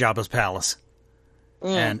Jabba's palace,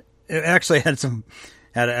 and it actually had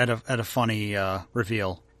a funny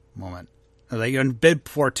reveal moment. Like Bib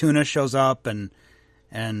Fortuna shows up and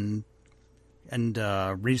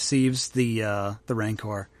receives the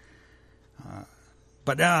Rancor.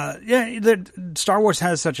 Star Wars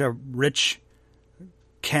has such a rich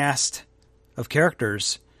cast of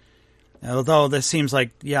characters. Although this seems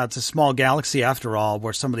like it's a small galaxy after all,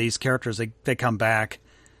 where some of these characters they come back.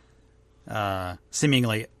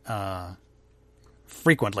 Seemingly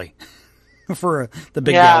frequently for the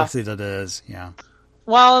big galaxy that it is. Yeah.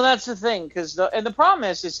 Well, that's the thing, because the problem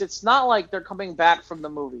is it's not like they're coming back from the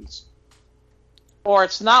movies, or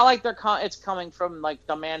it's not like it's coming from like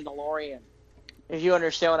the Mandalorian, if you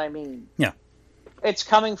understand what I mean. Yeah, it's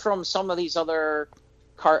coming from some of these other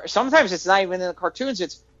sometimes it's not even in the cartoons.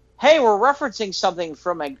 It's, hey, we're referencing something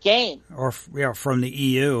from a game, or from the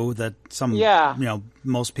EU that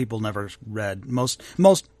most people never read. Most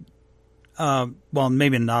well,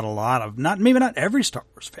 maybe not a lot of maybe not every Star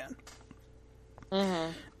Wars fan.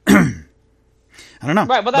 Mm-hmm. I don't know.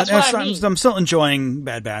 Right, but that's what I mean. I'm still enjoying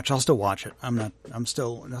Bad Batch. I'll still watch it. That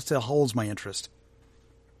still holds my interest.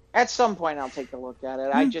 At some point, I'll take a look at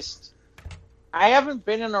it. I haven't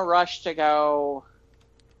been in a rush to go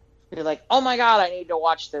be like, oh my god, I need to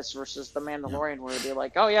watch this, versus The Mandalorian, where it'd be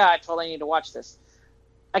like, oh yeah, I totally need to watch this.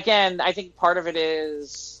 Again, I think part of it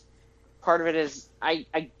is I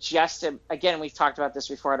just again, we've talked about this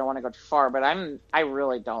before. I don't want to go too far, but I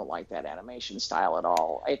really don't like that animation style at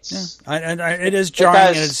all. It's it is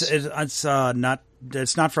jarring. It's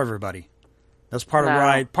not for everybody. That's part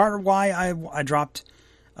of why I dropped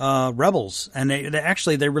Rebels, and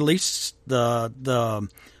they released the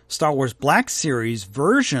Star Wars Black Series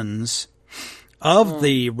versions of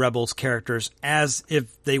the Rebels characters as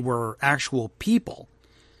if they were actual people,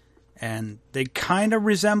 and they kind of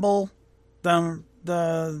resemble it's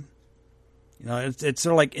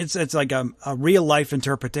sort of like it's like a real life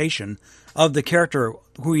interpretation of the character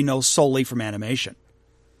who we know solely from animation.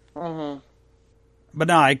 Mm-hmm. But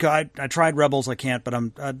no, I tried Rebels. I can't.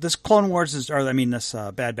 But this Clone Wars this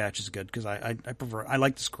Bad Batch is good because I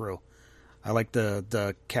like this crew. I like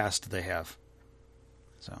the cast they have.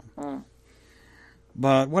 So,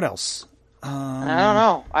 but what else? I don't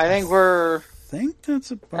know. I think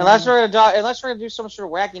that's about... unless we're gonna do some sort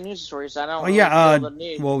of wacky news stories. I don't.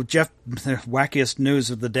 Well, the wackiest news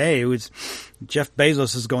of the day was Jeff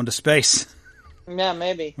Bezos is going to space. Yeah,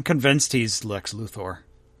 maybe. I'm convinced he's Lex Luthor.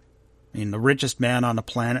 I mean, the richest man on the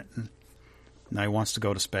planet, and now he wants to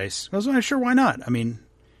go to space. I was like, sure, why not? I mean,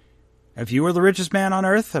 if you were the richest man on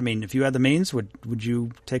Earth, I mean, if you had the means, would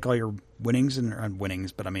you take all your winnings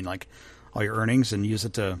but I mean, like all your earnings and use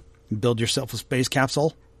it to build yourself a space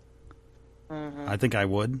capsule? Mm-hmm. I think I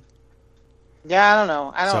would. Yeah, I don't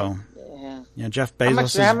know. I don't. Yeah, Jeff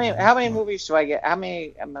Bezos. How many movies do I get? How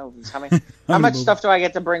many movies? How much stuff do I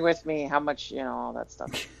get to bring with me? How much, all that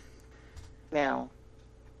stuff.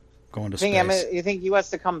 Going to space. You think he wants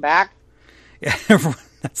to come back? Yeah,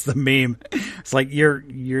 that's the meme. It's like you're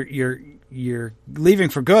leaving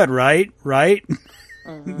for good, right? Right?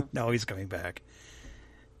 Mm-hmm. No, he's coming back.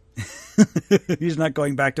 He's not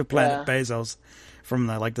going back to Planet Bezos from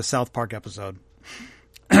the South Park episode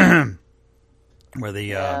where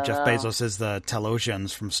Jeff Bezos is the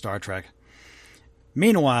Telosians from Star Trek.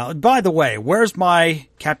 Meanwhile, by the way, where's my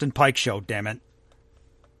Captain Pike show? Damn it!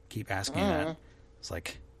 Keep asking that. It's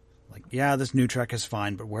like, yeah, this new Trek is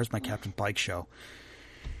fine, but where's my Captain Pike show?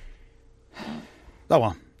 Oh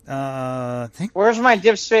well. Where's my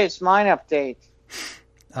Deep Space Nine update?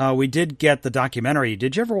 We did get the documentary.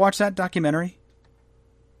 Did you ever watch that documentary?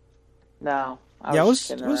 No. It was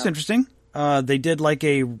interesting. They did like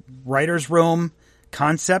a writer's room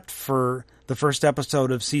concept for the first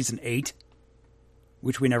episode of season 8,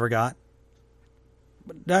 which we never got.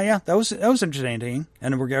 But that was interesting.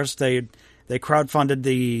 And in regards, they fully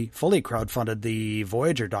crowdfunded the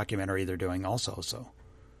Voyager documentary they're doing also. So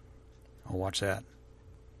I'll watch that.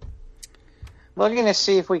 Looking to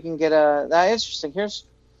see if we can get that interesting.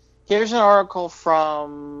 Here's an article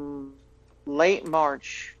from late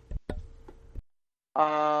March.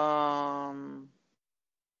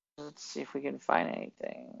 Let's see if we can find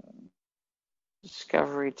anything.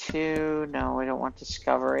 Discovery 2. No, we don't want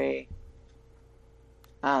Discovery.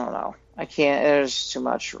 I don't know. I can't. There's too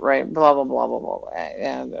much. Right. Blah, blah, blah, blah, blah.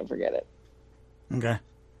 Yeah, forget it. Okay.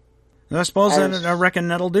 I suppose I reckon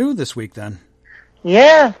that'll do this week then.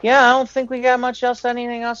 Yeah. I don't think we got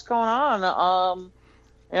anything else going on.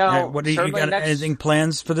 What do you got? Anything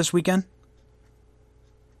plans for this weekend?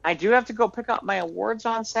 I do have to go pick up my awards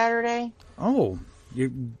on Saturday. Oh, you're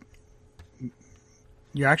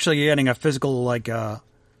actually getting a physical trophy?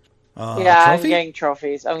 I'm getting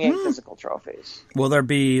trophies. I'm getting physical trophies. Will there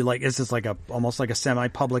be is this almost like a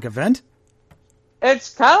semi-public event?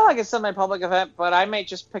 It's kind of like a semi-public event, but I may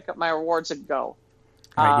just pick up my awards and go.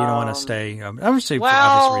 Right, you don't want to stay. Obviously, for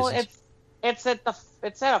obvious reasons.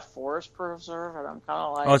 It's at a forest preserve, and I'm kind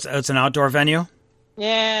of like. Oh, it's an outdoor venue.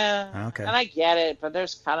 Yeah. Okay. And I get it, but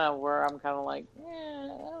there's kind of where I'm kind of like, I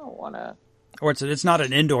don't want to. Or it's not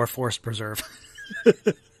an indoor forest preserve.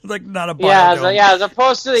 Not a biodome. Yeah, as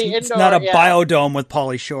opposed to the indoor. It's not a biodome with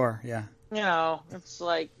Pauly Shore. Yeah. It's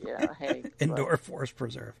like, hey. Indoor Forest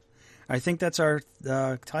Preserve. I think that's our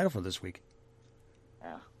title for this week.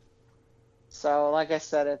 Yeah. So, like I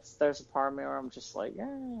said, there's a part of me where I'm just like,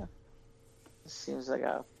 this seems like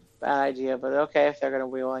a bad idea, but okay, if they're going to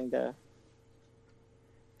be willing to.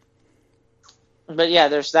 But yeah,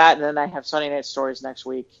 there's that, and then I have Sunday Night Stories next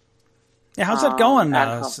week. Yeah, how's that going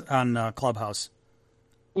on Clubhouse?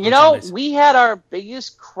 We had our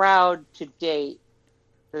biggest crowd to date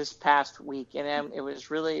this past week, and it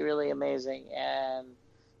was really, really amazing. And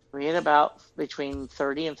we had about between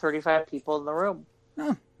 30 and 35 people in the room.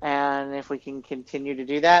 Oh. And if we can continue to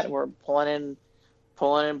do that, we're pulling in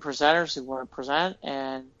presenters who want to present,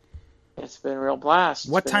 and it's been a real blast.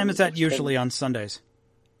 What time is that usually on Sundays?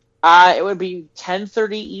 It would be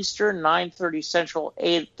 10:30 Eastern, 9:30 Central,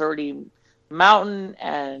 8:30 Mountain,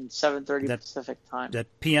 and 7:30 Pacific time. That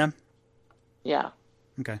PM? Yeah.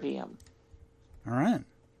 Okay. PM. All right.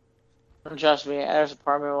 And trust me, there's a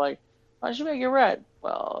part of me like, why don't you make it red?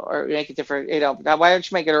 Well, or make it different. Why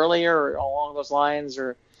don't you make it earlier or along those lines?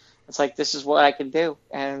 Or it's like, this is what I can do,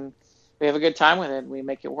 and we have a good time with it. We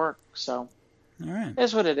make it work. So, all right,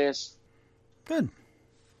 it's what it is. Good.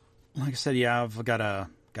 Like I said, yeah, I've got a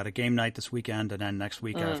game night this weekend, and then next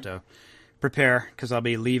week I have to prepare because I'll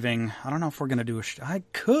be leaving. I don't know if we're gonna do a.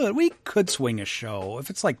 We could swing a show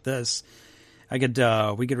if it's like this. We could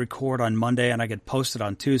record on Monday and I could post it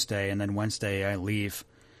on Tuesday, and then Wednesday I leave.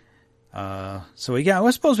 So yeah, I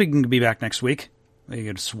suppose we can be back next week. We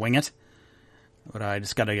could swing it, but I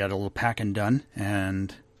just got to get a little packing done,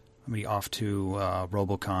 and I'll be off to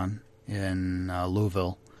Robocon in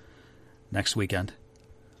Louisville next weekend.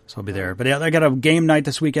 So I'll be there. But yeah, I got a game night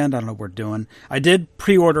this weekend. I don't know what we're doing. I did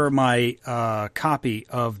pre-order my copy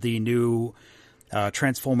of the new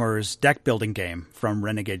Transformers deck building game from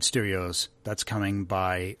Renegade Studios. That's coming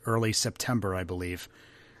by early September, I believe.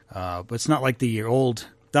 But it's not like the old,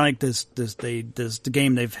 not like this the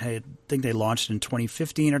game they've had. I think they launched in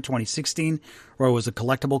 2015 or 2016, where it was a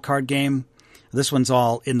collectible card game. This one's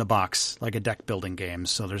all in the box, like a deck building game.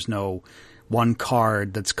 So there's no one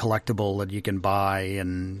card that's collectible that you can buy,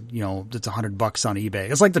 and it's $100 on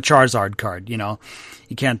eBay. It's like the Charizard card. You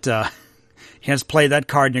can't just play that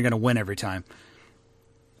card and you're going to win every time.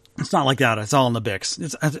 It's not like that. It's all in the Bix.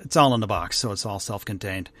 It's all in the box, so it's all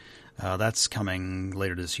self-contained. That's coming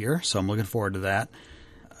later this year, so I'm looking forward to that.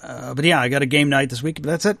 But yeah, I got a game night this week, but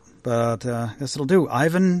that's it. But I guess it'll do.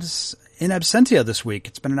 Ivan's in absentia this week.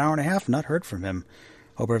 It's been an hour and a half, not heard from him.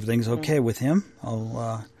 Hope everything's okay with him.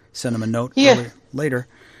 I'll send him a note later.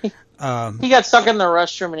 He got stuck in the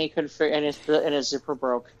restroom and he couldn't and his zipper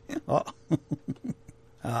broke. Oh.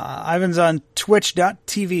 Ivan's on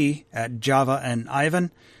twitch.tv at Java and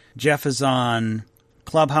Ivan. Jeff is on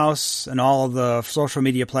Clubhouse and all of the social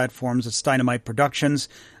media platforms at Dynamite Productions.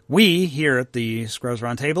 We, here at the Scrubs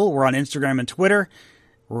Roundtable, we're on Instagram and Twitter.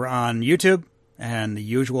 We're on YouTube and the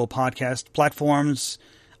usual podcast platforms,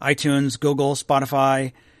 iTunes, Google,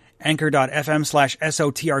 Spotify,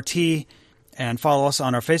 anchor.fm/SOTRT, and follow us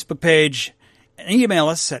on our Facebook page. And email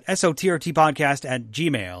us at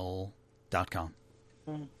sotrtpodcast@gmail.com.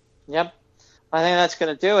 Yep. I think that's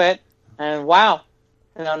going to do it. And wow.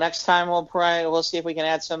 Next time we'll see if we can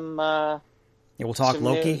add some... we'll talk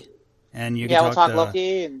Loki. New... And you we'll talk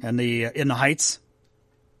Loki. And the In the Heights.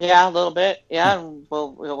 Yeah, a little bit. Yeah, and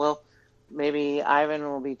we'll maybe Ivan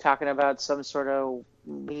will be talking about some sort of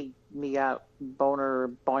me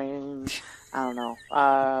boner boing. I don't know.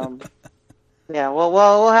 Yeah,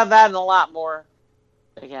 we'll have that and a lot more.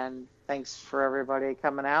 Again, thanks for everybody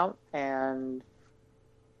coming out, and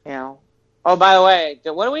oh, by the way,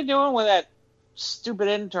 what are we doing with that stupid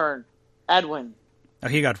intern, Edwin? Oh,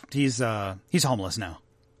 he's homeless now.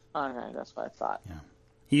 Okay, that's what I thought. Yeah,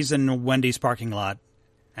 he's in Wendy's parking lot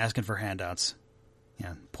asking for handouts.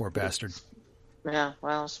 Yeah, poor bastard. Yeah,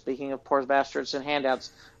 well, speaking of poor bastards and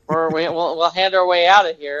handouts, we'll hand our way out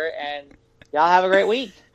of here, and y'all have a great week.